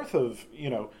 and north of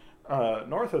the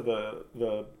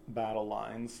battle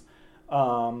lines,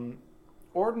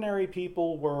 ordinary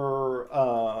people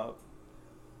were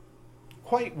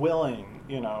quite willing,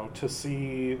 to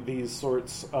see these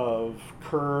sorts of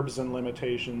curbs and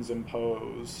limitations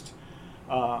imposed,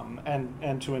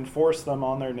 and to enforce them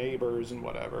on their neighbors and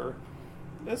whatever.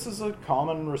 This is a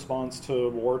common response to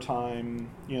wartime,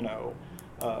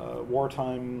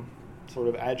 wartime sort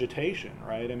of agitation,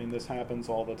 right? I mean, this happens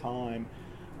all the time.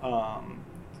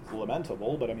 It's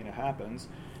lamentable, but I mean, it happens.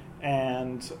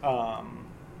 And,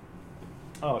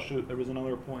 oh shoot, there was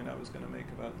another point I was going to make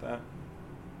about that.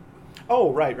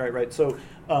 Oh, right. So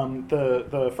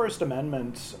the First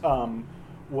Amendment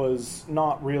was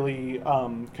not really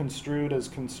construed as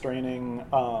constraining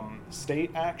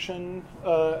state action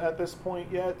at this point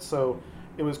yet. So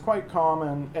it was quite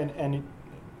common, and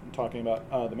talking about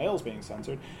the mails being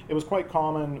censored, it was quite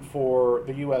common for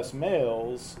the U.S.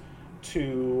 mails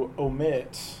to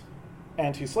omit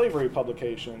anti-slavery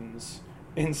publications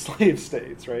in slave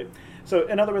states, right? So,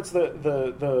 in other words,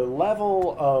 the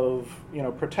level of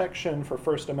protection for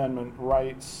First Amendment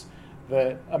rights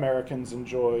that Americans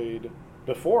enjoyed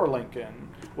before Lincoln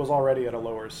was already at a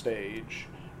lower stage,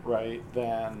 right,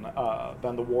 than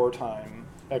the wartime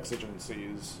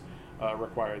exigencies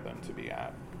required them to be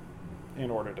at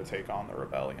in order to take on the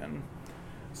rebellion.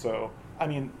 So, I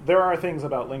mean, there are things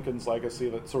about Lincoln's legacy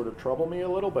that sort of trouble me a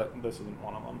little, but this isn't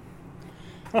one of them.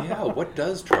 Yeah, what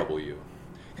does trouble you?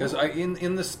 Because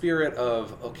in the spirit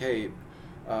of, okay,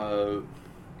 I'm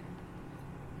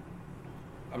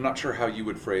not sure how you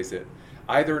would phrase it,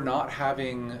 either not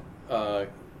having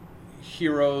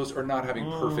heroes or not having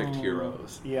perfect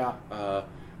heroes. Yeah.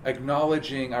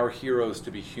 Acknowledging our heroes to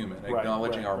be human,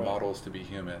 acknowledging our models to be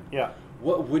human. Yeah.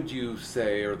 What would you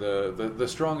say are the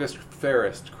strongest,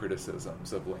 fairest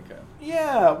criticisms of Lincoln?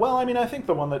 Yeah, well, I mean, I think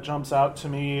the one that jumps out to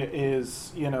me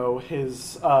is,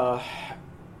 his...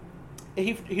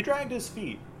 He dragged his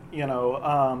feet,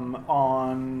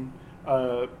 on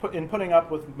in putting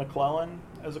up with McClellan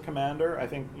as a commander. I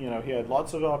think he had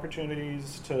lots of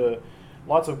opportunities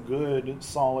lots of good,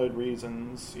 solid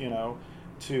reasons,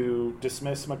 to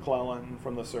dismiss McClellan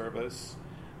from the service,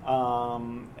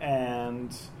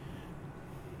 and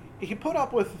he put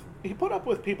up with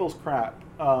people's crap,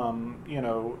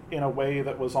 in a way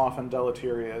that was often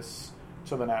deleterious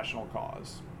to the national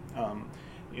cause.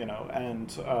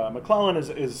 And McClellan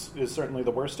is certainly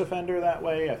the worst offender that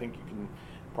way. I think you can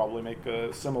probably make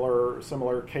a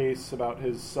similar case about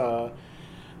his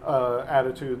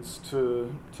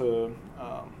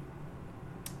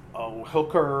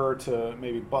Hooker to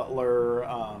maybe Butler,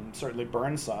 certainly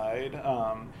Burnside,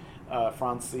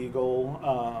 Franz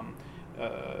Sigel.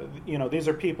 These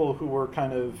are people who were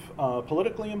kind of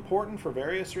politically important for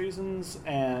various reasons,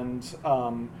 and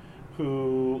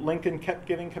who Lincoln kept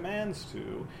giving commands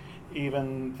to,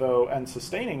 even though, and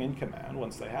sustaining in command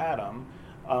once they had them,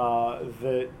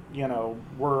 that,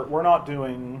 were not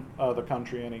doing the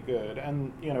country any good,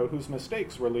 and, whose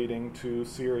mistakes were leading to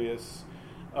serious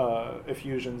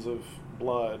effusions of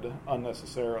blood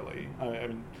unnecessarily. I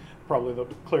mean, probably the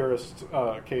clearest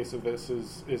case of this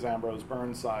is Ambrose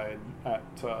Burnside at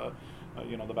the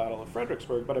Battle of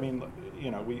Fredericksburg. But I mean,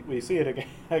 we see it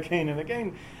again and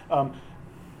again.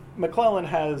 McClellan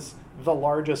has the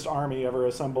largest army ever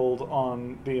assembled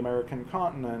on the American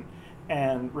continent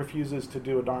and refuses to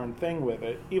do a darn thing with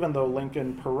it, even though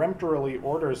Lincoln peremptorily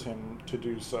orders him to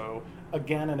do so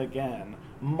again and again,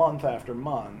 month after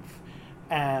month.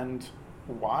 And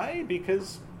why?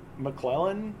 Because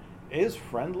McClellan is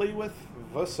friendly with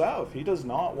the South. He does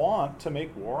not want to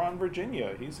make war on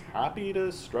Virginia. He's happy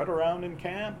to strut around in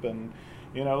camp and,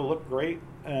 look great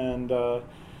and,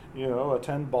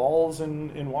 attend balls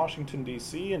in Washington,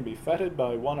 D.C. and be feted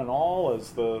by one and all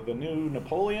as the new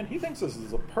Napoleon. He thinks this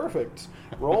is a perfect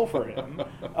role for him.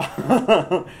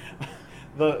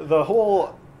 The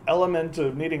whole element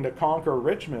of needing to conquer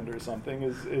Richmond or something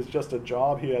is just a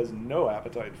job he has no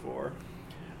appetite for.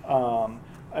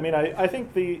 I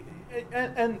think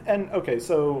okay,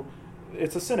 so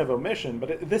it's a sin of omission,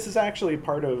 but this is actually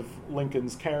part of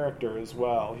Lincoln's character as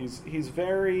well. He's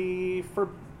very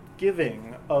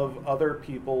forgiving of other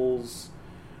people's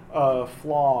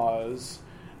flaws,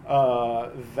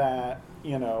 that,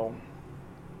 in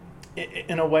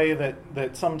a way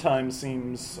that sometimes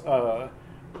seems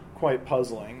quite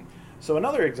puzzling. So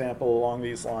another example along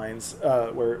these lines,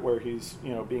 where he's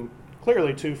being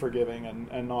clearly too forgiving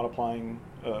and not applying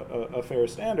a fair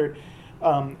standard,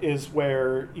 is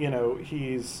where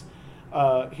he's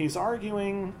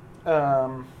arguing.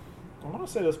 I want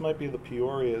to say this might be the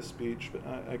Peoria speech, but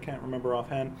I can't remember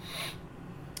offhand.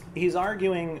 He's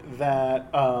arguing that,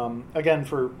 again,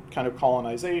 for kind of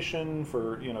colonization,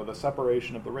 for the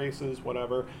separation of the races,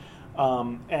 whatever.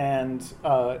 And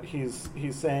he's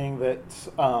saying that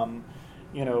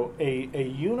a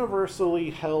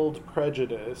universally held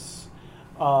prejudice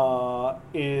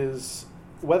is,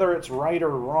 whether it's right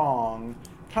or wrong,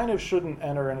 kind of shouldn't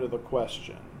enter into the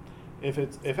question.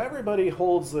 If everybody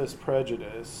holds this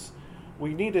prejudice,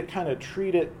 we need to kind of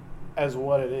treat it as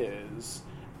what it is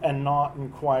and not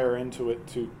inquire into it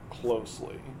too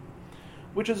closely.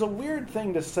 Which is a weird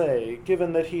thing to say,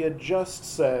 given that he had just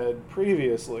said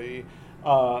previously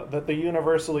that the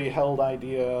universally held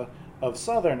idea of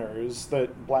Southerners,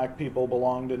 that black people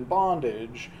belonged in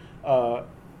bondage,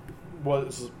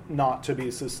 was not to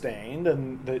be sustained,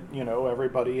 and that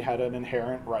everybody had an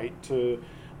inherent right to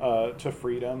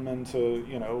freedom and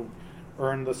to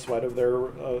earn the sweat of their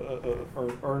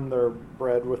or earn their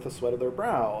bread with the sweat of their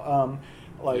brow.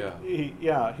 He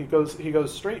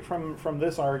goes straight from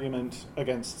this argument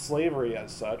against slavery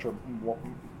as such, or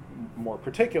more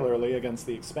particularly against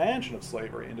the expansion of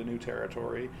slavery into new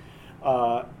territory,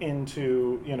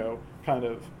 into kind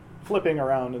of flipping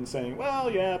around and saying, well,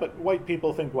 yeah, but white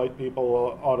people think white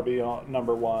people ought to be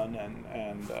number one,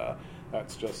 and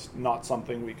that's just not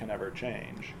something we can ever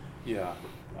change. Yeah.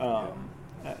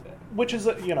 Which is,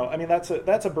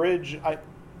 that's a bridge.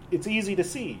 It's easy to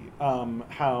see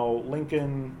how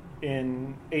Lincoln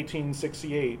in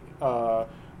 1868,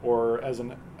 or as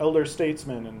an elder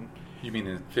statesman in... You mean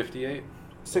in 58?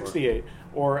 68,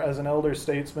 or as an elder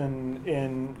statesman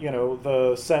in,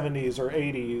 the 70s or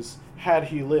 80s, had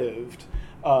he lived,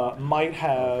 might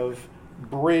have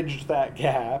bridged that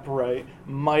gap, right?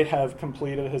 Might have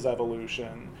completed his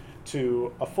evolution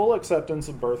to a full acceptance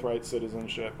of birthright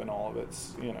citizenship and all of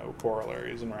its,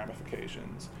 corollaries and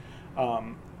ramifications.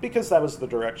 Because that was the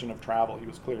direction of travel he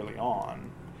was clearly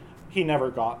on. He never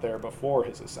got there before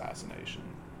his assassination.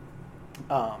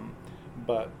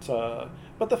 But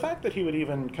the fact that he would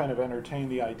even kind of entertain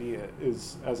the idea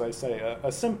is, as I say,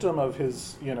 a symptom of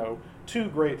his, too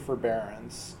great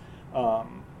forbearance.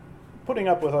 Putting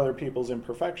up with other people's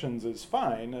imperfections is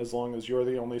fine as long as you're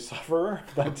the only sufferer.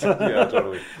 But yeah,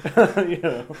 totally.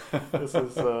 This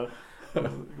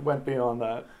went beyond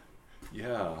that.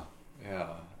 Yeah.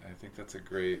 I think that's a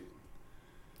great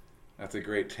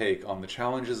take on the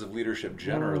challenges of leadership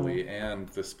generally, and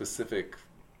the specific,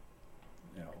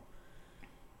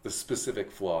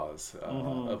 flaws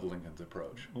of Lincoln's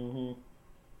approach. Mm-hmm.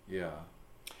 Yeah.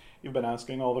 you've been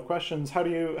asking all the questions. How do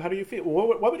you feel?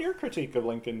 What would your critique of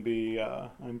Lincoln be?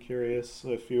 I'm curious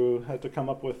if you had to come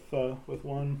up with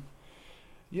one.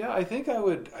 Yeah, I think I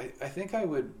would. I think I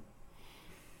would.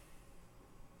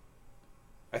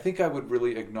 I think I would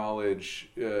really acknowledge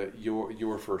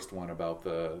your first one about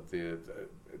the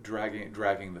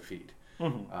dragging the feet.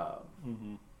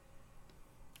 Mm-hmm.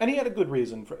 And he had a good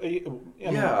reason for. You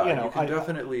can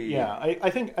definitely. Yeah, I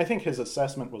think his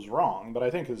assessment was wrong, but I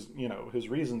think his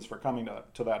reasons for coming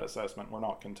to that assessment were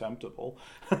not contemptible.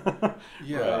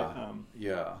 Yeah, right?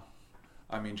 Yeah.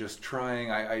 I mean, just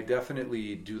trying. I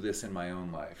definitely do this in my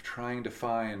own life, trying to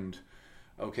find.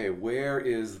 Okay, where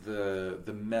is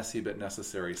the messy but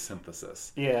necessary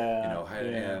synthesis? Yeah,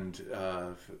 and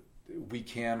we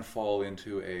can fall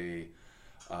into a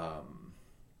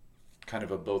kind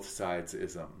of a both sides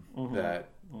ism that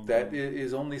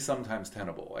is only sometimes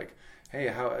tenable. Like, hey,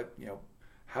 how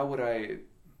would I,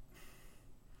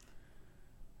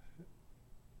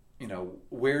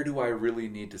 where do I really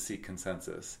need to seek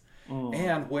consensus?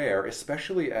 And where,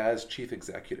 especially as chief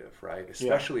executive, right?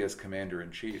 Especially as commander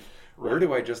in chief, where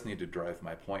do I just need to drive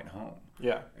my point home?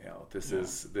 Yeah. This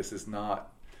is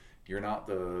not. You're not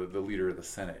the leader of the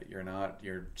Senate.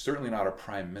 You're certainly not a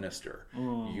prime minister.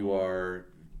 You are,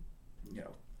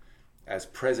 as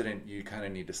president, you kind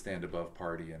of need to stand above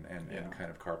party and kind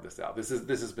of carve this out. This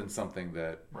has been something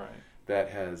that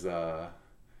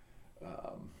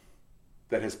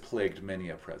has plagued many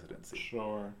a presidency.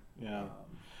 Sure. Yeah.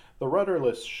 The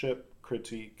rudderless ship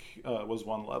critique was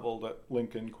one level that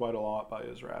Lincoln quite a lot by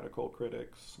his radical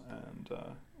critics, and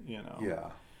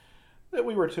that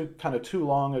we were too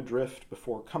long adrift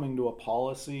before coming to a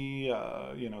policy.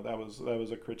 That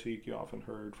was a critique you often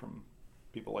heard from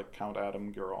people like Count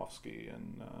Adam Gurofsky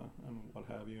and what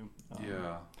have you.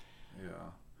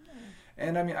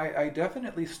 And I mean, I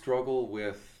definitely struggle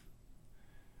with.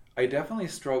 The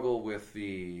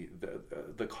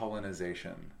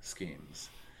colonization schemes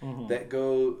that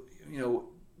go,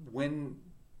 when.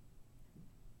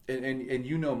 And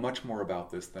much more about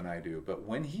this than I do, but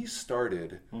when he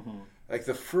started, like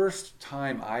the first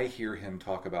time I hear him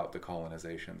talk about the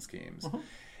colonization schemes,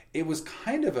 it was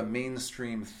kind of a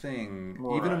mainstream thing,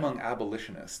 even among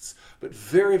abolitionists. But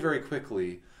very, very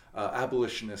quickly,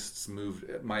 abolitionists moved.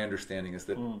 My understanding is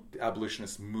that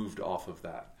abolitionists moved off of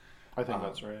that. I think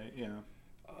that's right. Yeah.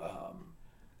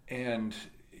 And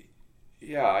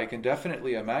yeah, I can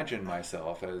definitely imagine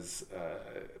myself as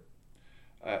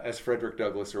Frederick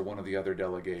Douglass or one of the other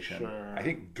delegation. Sure. I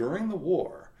think during the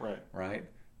war, right,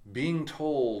 being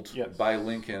told by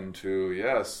Lincoln to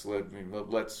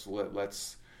let's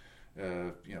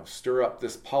stir up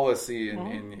this policy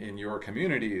in your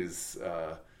communities.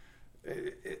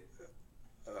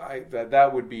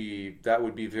 That would be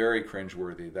very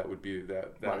cringeworthy. That would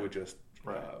just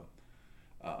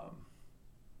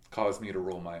cause me to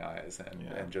roll my eyes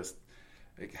and just.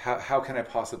 Like, how can I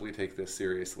possibly take this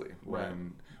seriously?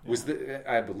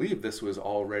 I believe this was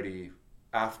already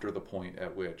after the point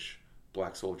at which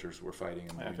black soldiers were fighting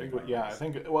in the Union Armies. I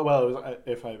think it was,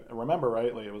 if I remember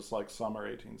rightly, it was like summer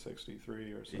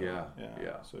 1863 or so. Yeah.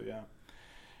 So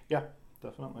yeah,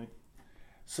 definitely.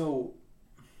 So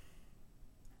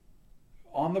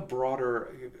on the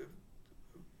broader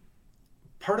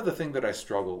part of the thing that I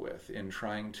struggle with in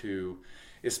trying to,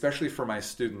 especially for my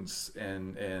students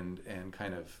and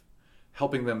kind of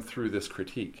helping them through this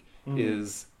critique,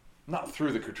 is not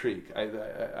through the critique. I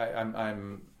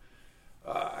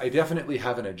definitely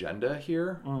have an agenda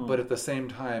here, but at the same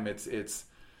time, it's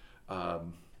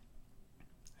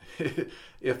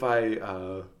if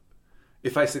I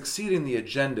succeed in the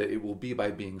agenda, it will be by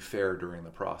being fair during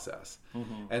the process.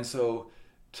 And so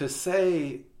to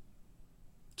say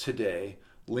today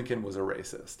Lincoln was a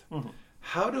racist,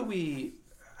 how do we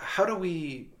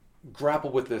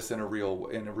grapple with this in a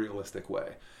realistic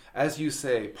way? As you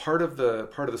say, part of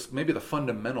this, maybe the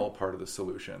fundamental part of the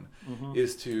solution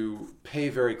is to pay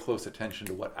very close attention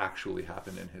to what actually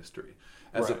happened in history,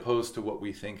 as opposed to what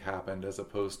we think happened, as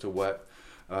opposed to what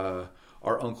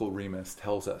our Uncle Remus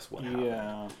tells us what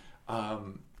happened.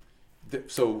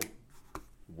 So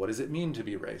what does it mean to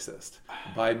be racist?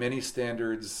 By many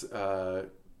standards,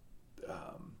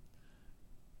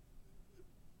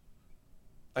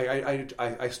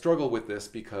 I struggle with this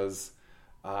because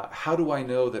how do I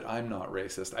know that I'm not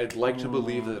racist? I'd like to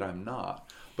believe that I'm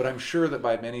not, but I'm sure that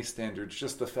by many standards,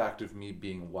 just the fact of me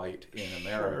being white in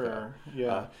America.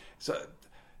 So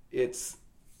is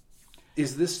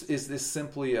this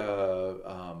simply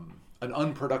an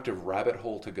unproductive rabbit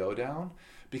hole to go down?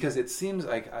 Because it seems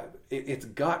like it's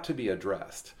got to be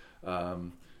addressed.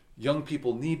 young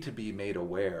people need to be made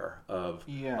aware of,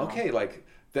 Yeah. okay, like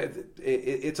that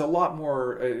it's a lot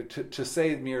more to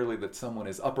say merely that someone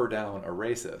is up or down a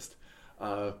racist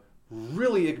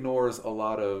really ignores a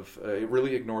lot of it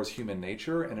really ignores human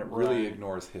nature, and it really Right.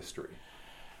 ignores history.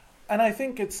 And I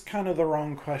think it's kind of the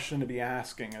wrong question to be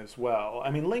asking as well.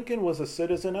 I mean, Lincoln was a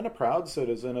citizen and a proud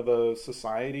citizen of a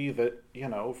society that,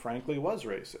 frankly was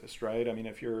racist, right? I mean,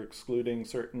 if you're excluding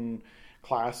certain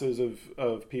classes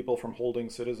of people from holding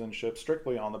citizenship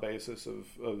strictly on the basis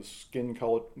of skin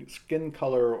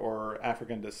color or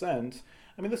African descent,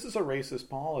 I mean, this is a racist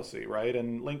policy, right?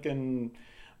 And Lincoln,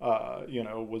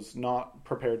 was not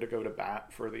prepared to go to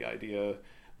bat for the idea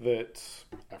that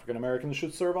African Americans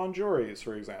should serve on juries,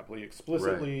 for example. He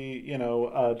explicitly,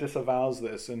 disavows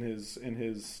this in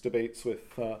his debates with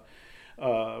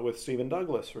Stephen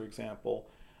Douglas, for example.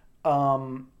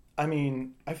 I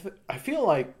mean, I feel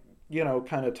like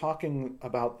kind of talking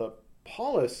about the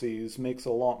policies makes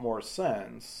a lot more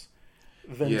sense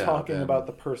than talking about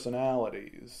the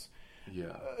personalities.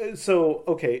 Yeah. So,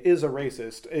 okay, is a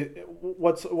racist.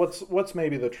 What's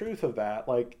maybe the truth of that?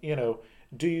 Like,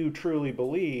 do you truly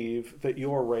believe that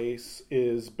your race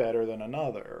is better than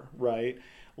another, right?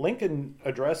 Lincoln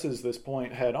addresses this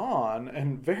point head on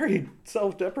and very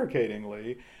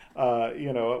self-deprecatingly.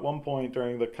 At one point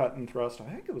during the cut and thrust, I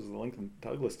think it was the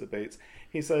Lincoln-Douglas debates,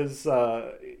 he says,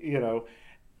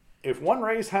 if one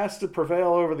race has to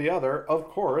prevail over the other, of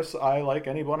course, I, like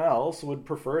anyone else, would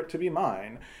prefer it to be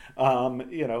mine.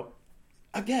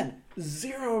 Again,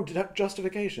 zero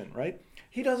justification, right?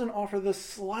 He doesn't offer the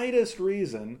slightest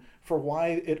reason for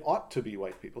why it ought to be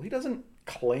white people. He doesn't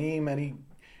claim any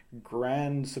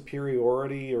grand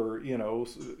superiority or,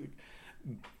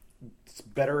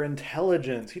 better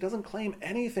intelligence. He doesn't claim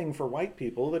anything for white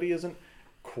people that he isn't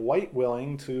quite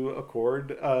willing to accord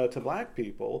to black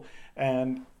people.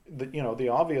 And the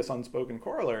obvious unspoken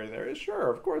corollary there is, sure,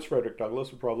 of course, Frederick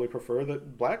Douglass would probably prefer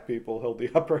that black people held the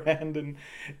upper hand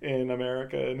in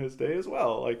America in his day as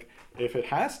well. Like, if it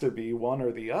has to be one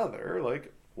or the other,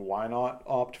 like, why not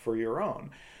opt for your own?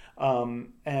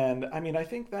 And I mean, I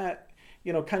think that,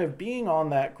 kind of being on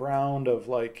that ground of,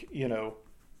 like,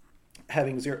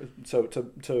 having zero. So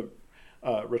to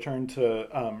return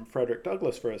to Frederick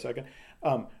Douglass for a second,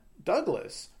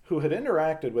 Douglass, who had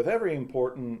interacted with every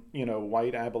important,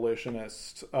 white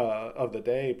abolitionist of the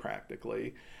day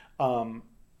practically,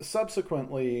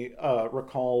 subsequently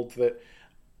recalled that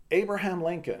Abraham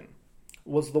Lincoln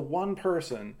was the one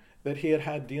person that he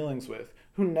had dealings with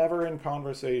who never in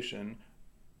conversation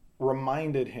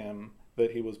reminded him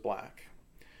that he was black,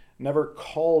 never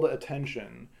called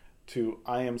attention to,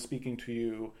 I am speaking to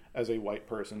you as a white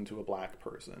person to a black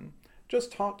person,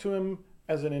 just talked to him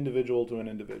as an individual to an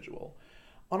individual.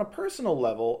 On a personal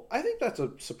level, I think that's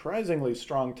a surprisingly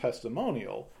strong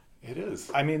testimonial. It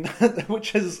is. I mean,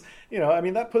 which is,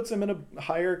 that puts him in a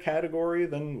higher category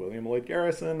than William Lloyd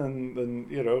Garrison and than,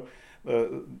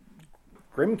 the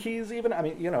Grimke's even. I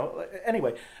mean,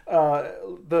 anyway,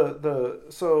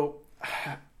 so,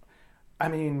 I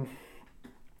mean,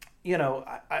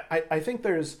 I think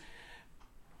there's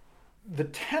the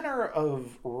tenor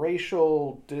of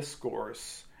racial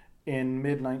discourse in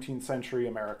mid-19th century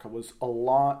America was a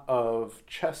lot of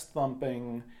chest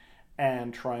thumping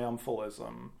and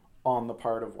triumphalism on the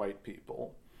part of white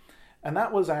people. And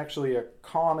that was actually a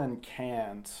common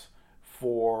cant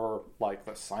for, like,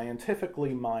 the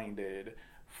scientifically minded,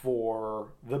 for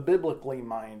the biblically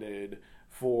minded,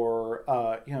 for,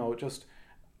 just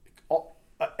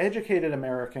educated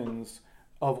Americans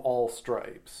of all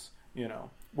stripes,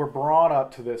 were brought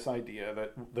up to this idea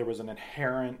that there was an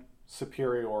inherent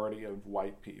superiority of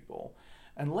white people.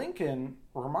 And Lincoln,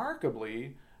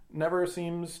 remarkably, never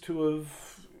seems to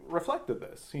have reflected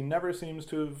this. He never seems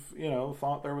to have,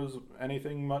 thought there was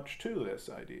anything much to this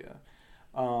idea.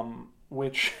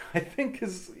 Which I think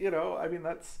is,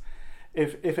 that's,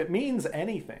 if it means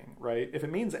anything, right? If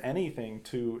it means anything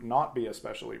to not be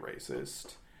especially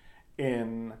racist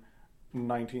in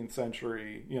 19th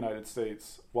century United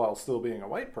States while still being a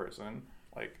white person,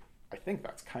 like, I think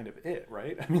that's kind of it,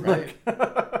 right? I mean, right.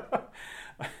 Like,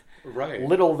 right.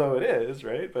 Little though it is,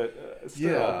 right? But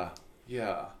still.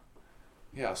 Yeah.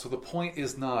 So the point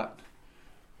is not,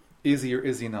 is he or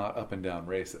is he not up and down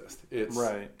racist? It's,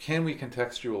 right. Can we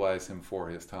contextualize him for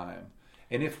his time?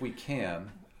 And if we can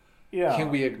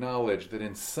we acknowledge that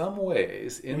in some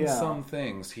ways, in some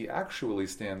things, he actually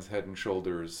stands head and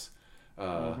shoulders,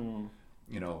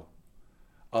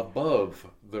 above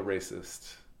the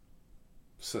racist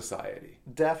society?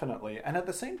 Definitely. And at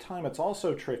the same time, it's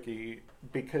also tricky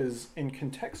because in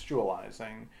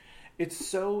contextualizing, it's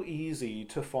so easy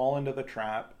to fall into the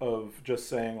trap of just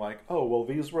saying like, oh, well,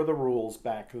 these were the rules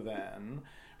back then,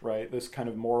 right? This kind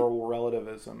of moral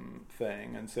relativism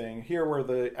thing, and saying here were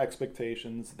the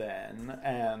expectations then,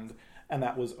 and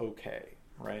that was okay,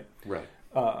 right? Right.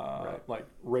 Like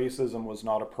racism was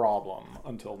not a problem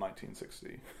until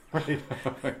 1960, right?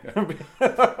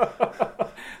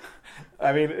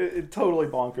 I mean, it totally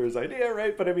bonkers idea,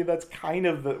 right? But I mean, that's kind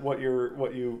of what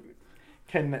you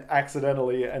can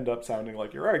accidentally end up sounding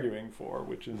like you're arguing for,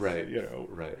 which is, right. you know,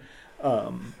 right.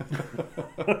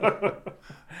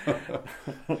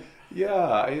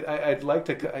 Yeah, I'd like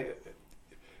to.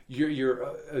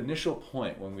 Your initial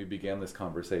point when we began this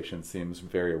conversation seems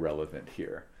very relevant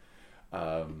here.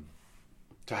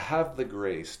 To have the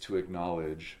grace to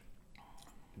acknowledge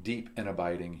deep and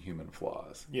abiding human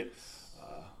flaws. Yes.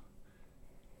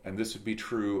 And this would be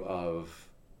true of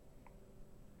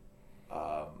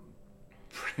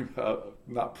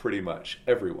not pretty much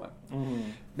everyone.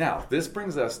 Mm-hmm. Now, this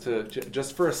brings us to,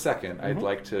 just for a second, I'd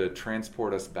like to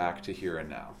transport us back to here and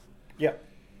now. Yeah.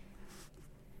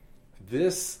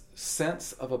 This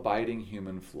sense of abiding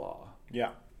human flaw.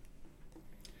 Yeah.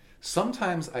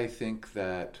 Sometimes I think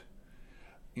that,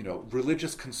 you know,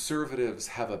 religious conservatives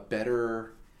have a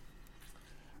better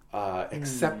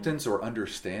acceptance or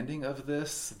understanding of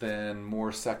this than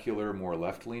more secular, more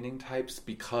left-leaning types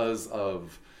because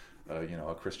of, you know,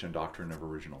 a Christian doctrine of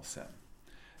original sin.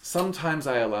 Sometimes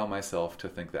I allow myself to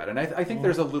think that. And I think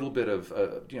there's a little bit of,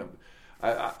 you know,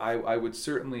 I would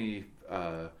certainly,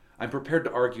 I'm prepared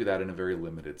to argue that in a very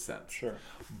limited sense. Sure.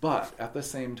 But at the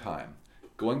same time,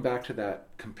 going back to that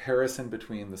comparison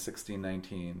between the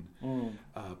 1619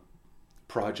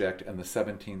 project and the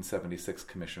 1776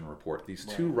 Commission report, these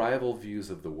two rival views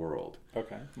of the world,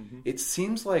 okay. Mm-hmm. it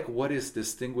seems like what is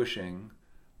distinguishing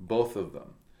both of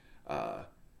them,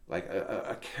 like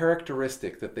a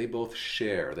characteristic that they both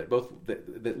share,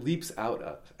 that leaps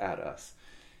out at us,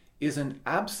 is an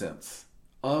absence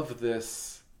of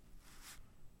this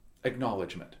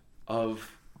acknowledgement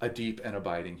of a deep and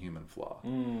abiding human flaw.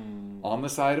 On the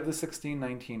side of the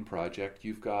 1619 project,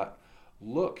 you've got,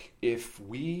 look, if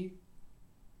we,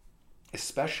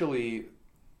 especially,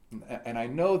 and I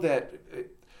know that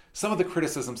some of the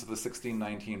criticisms of the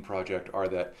 1619 project are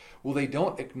that, well, they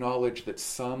don't acknowledge that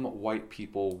some white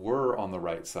people were on the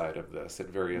right side of this at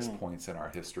various points in our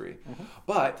history.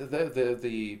 But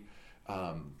the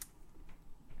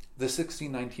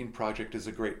 1619 project is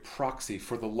a great proxy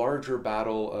for the larger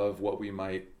battle of what we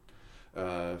might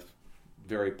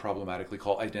very problematically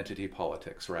call identity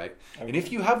politics, right? Okay. And if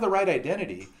you have the right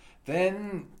identity,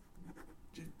 then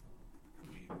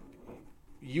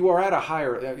you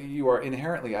are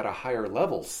inherently at a higher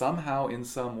level somehow, in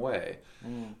some way.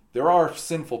 There are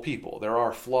sinful people, there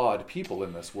are flawed people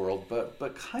in this world,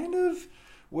 but kind of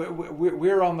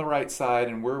we're on the right side,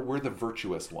 and we're the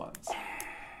virtuous ones.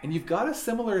 And you've got a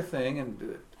similar thing,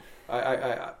 and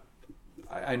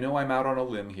I know I'm out on a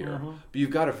limb here, but you've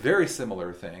got a very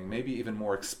similar thing, maybe even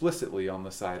more explicitly on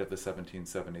the side of the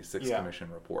 1776 Commission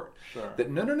report. Sure. That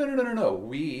no,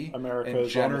 we, America and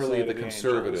generally the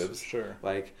conservatives,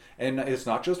 like, and it's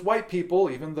not just white people,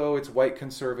 even though it's white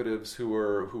conservatives who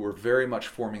are very much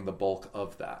forming the bulk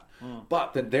of that.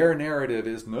 But that their narrative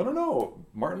is no,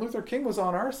 Martin Luther King was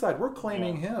on our side. We're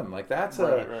claiming him. Like that's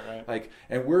right. like,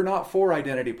 and we're not for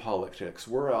identity politics.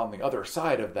 We're on the other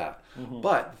side of that.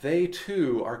 But they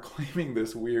too are claiming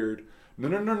this weird.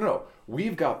 No.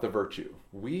 We've got the virtue.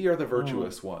 We are the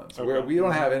virtuous ones. Okay. We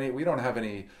don't have any. We don't have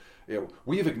any. You know,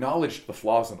 we've acknowledged the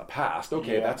flaws in the past.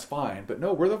 Okay, that's fine. But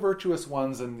no, we're the virtuous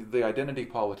ones, and the identity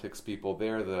politics people,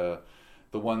 they're the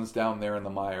ones down there in the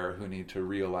mire who need to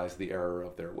realize the error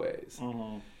of their ways.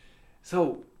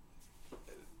 So,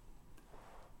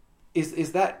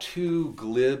 is that too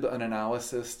glib an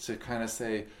analysis to kind of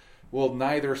say, well,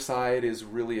 neither side is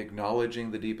really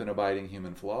acknowledging the deep and abiding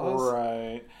human flaws?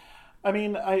 Right. I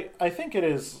mean, I think it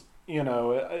is, you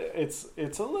know, it's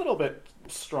a little bit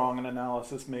strong an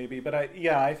analysis maybe, but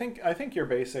I think your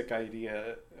basic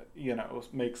idea, you know,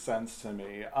 makes sense to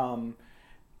me.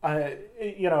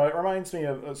 You know, it reminds me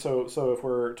of, so if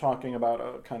we're talking about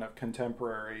a kind of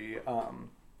contemporary,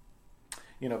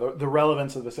 you know, the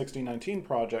relevance of the 1619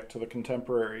 project to the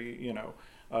contemporary, you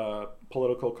know,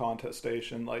 political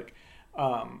contestation, like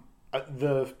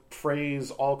the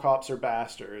phrase "all cops are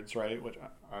bastards," right? Which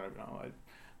I don't know,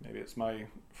 maybe it's my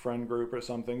friend group or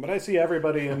something, but I see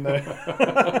everybody in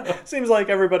the seems like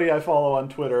everybody I follow on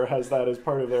Twitter has that as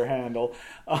part of their handle,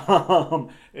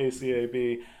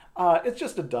 ACAB. It's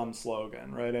just a dumb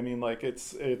slogan, right? I mean, like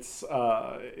it's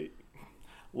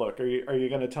look, are you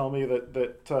going to tell me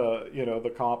that you know, the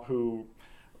cop who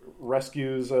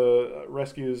rescues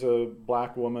a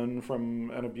black woman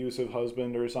from an abusive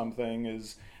husband or something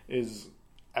is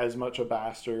as much a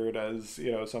bastard as,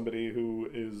 you know, somebody who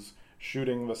is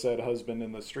shooting the said husband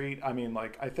in the street. I mean,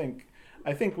 like, I think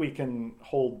we can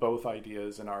hold both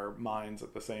ideas in our minds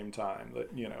at the same time,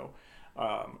 that, you know,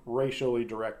 racially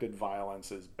directed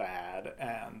violence is bad,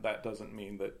 and that doesn't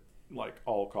mean that, like,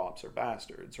 all cops are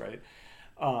bastards, right?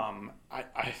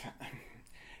 I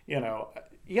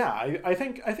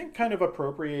think kind of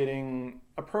appropriating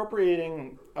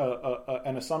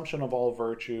an assumption of all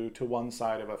virtue to one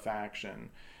side of a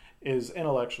faction is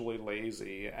intellectually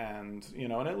lazy, and, you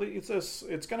know, and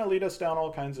it's going to lead us down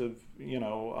all kinds of, you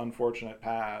know, unfortunate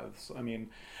paths. I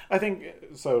mean, I think,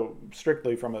 so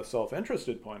strictly from a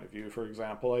self-interested point of view, for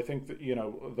example, I think that, you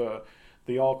know,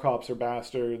 the all cops are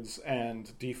bastards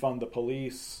and defund the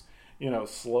police, you know,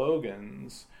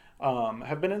 slogans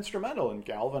have been instrumental in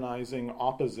galvanizing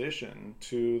opposition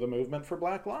to the movement for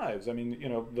Black Lives. I mean, you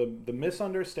know, the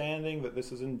misunderstanding that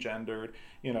this has engendered,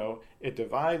 you know, it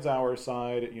divides our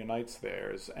side, it unites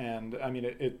theirs, and I mean,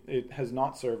 it has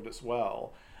not served us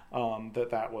well.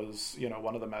 That was, you know,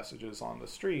 one of the messages on the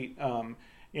street.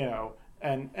 You know,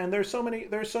 and there's so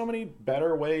many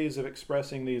better ways of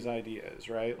expressing these ideas,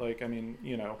 right? Like, I mean,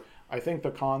 you know, I think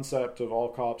the concept of all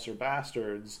cops are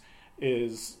bastards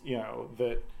is, you know,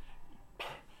 that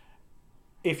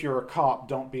if you're a cop,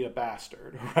 don't be a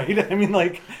bastard, right? I mean,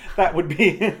 like, that would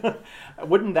be,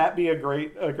 wouldn't that be a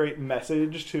great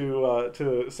message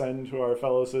to send to our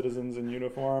fellow citizens in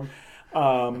uniform?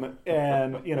 And,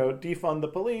 you know, defund the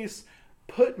police,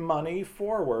 put money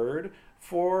forward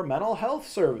for mental health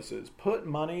services, put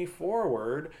money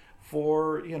forward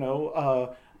for, you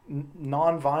know,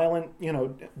 nonviolent, you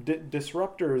know,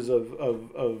 disruptors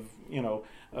of you know,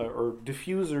 or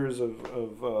diffusers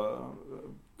of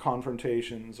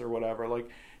confrontations or whatever. Like,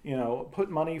 you know,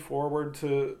 put money forward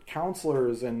to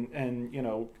counselors and you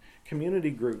know, community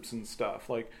groups and stuff.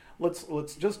 Like,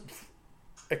 let's just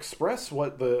express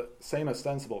what the same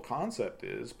ostensible concept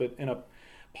is, but in a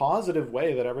positive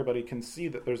way that everybody can see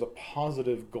that there's a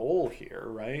positive goal here,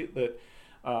 right? That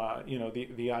you know,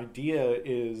 the idea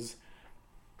is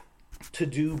to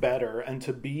do better and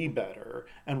to be better,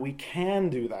 and we can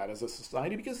do that as a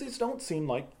society because these don't seem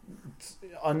like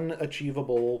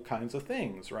unachievable kinds of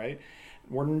things, right?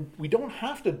 We don't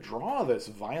have to draw this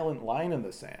violent line in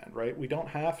the sand, right? We don't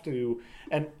have to.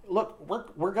 And look,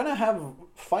 we're going to have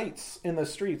fights in the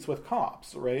streets with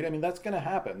cops, right? I mean, that's going to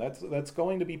happen. That's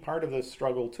going to be part of this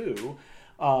struggle too,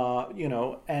 you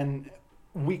know. And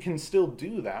we can still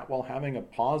do that while having a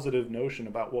positive notion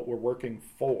about what we're working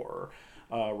for.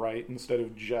 Right, instead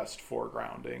of just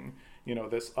foregrounding, you know,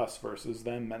 this us versus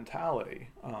them mentality.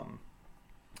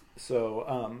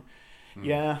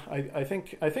 Yeah, I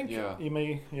think yeah. you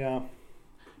may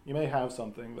have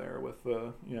something there with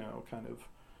the, you know, kind of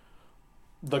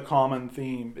the common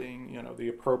theme being, you know, the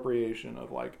appropriation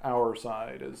of, like, our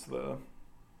side as the,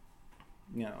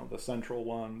 you know, the central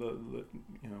one. The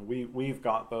you know, we've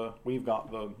got the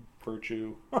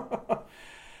virtue.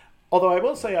 Although I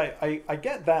will say I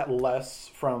get that less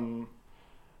from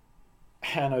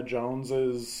Hannah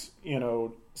Jones's, you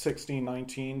know,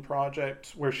 1619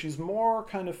 project, where she's more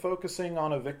kind of focusing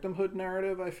on a victimhood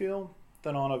narrative, I feel,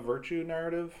 than on a virtue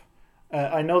narrative.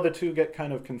 I know the two get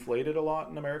kind of conflated a lot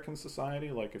in American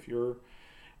society. Like, if you're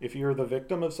the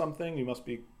victim of something, you must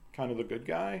be kind of the good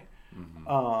guy,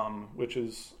 which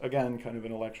is, again, kind of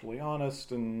intellectually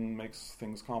honest and makes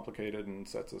things complicated and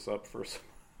sets us up for some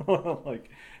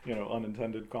like, you know,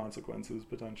 unintended consequences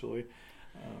potentially.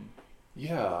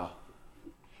 Yeah.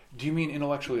 Do you mean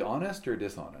intellectually honest or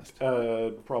dishonest?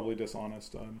 Probably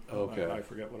dishonest. Okay. I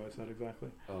forget what I said exactly.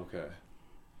 Okay.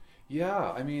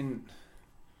 Yeah, I mean,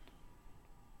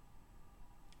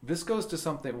 this goes to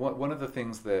something. One of the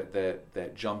things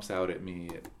that jumps out at me,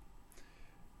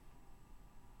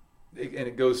 and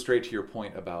it goes straight to your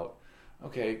point about,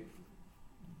 okay,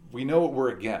 we know what we're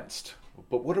against,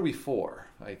 but what are we for?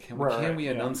 Like, can we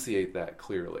enunciate that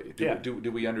clearly?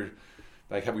 Do we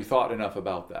have we thought enough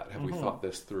about that? Have we thought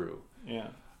this through? Yeah.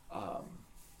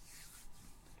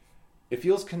 It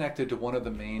feels connected to one of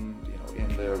the main, you know,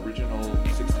 in the original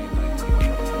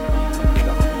 1619.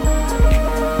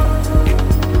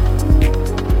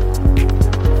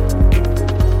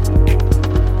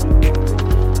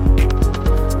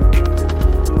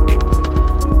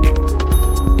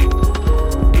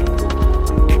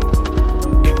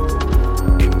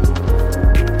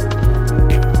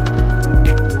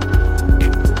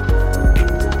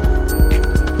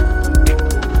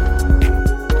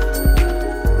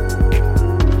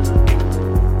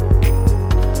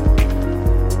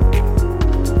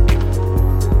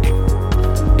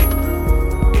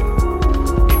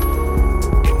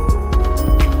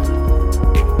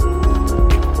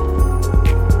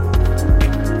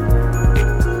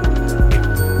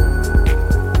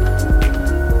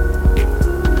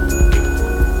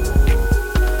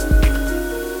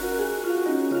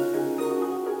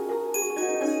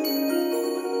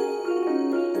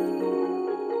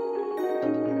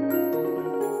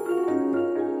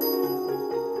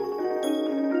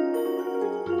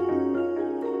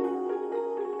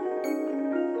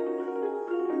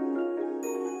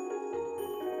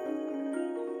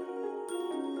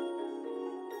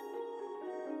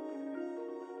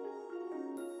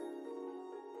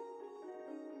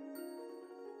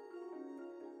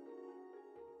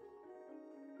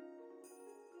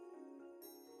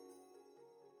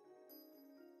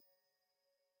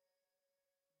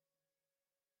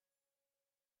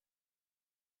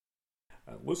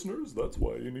 And listeners, that's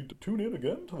why you need to tune in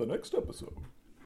again to the next episode.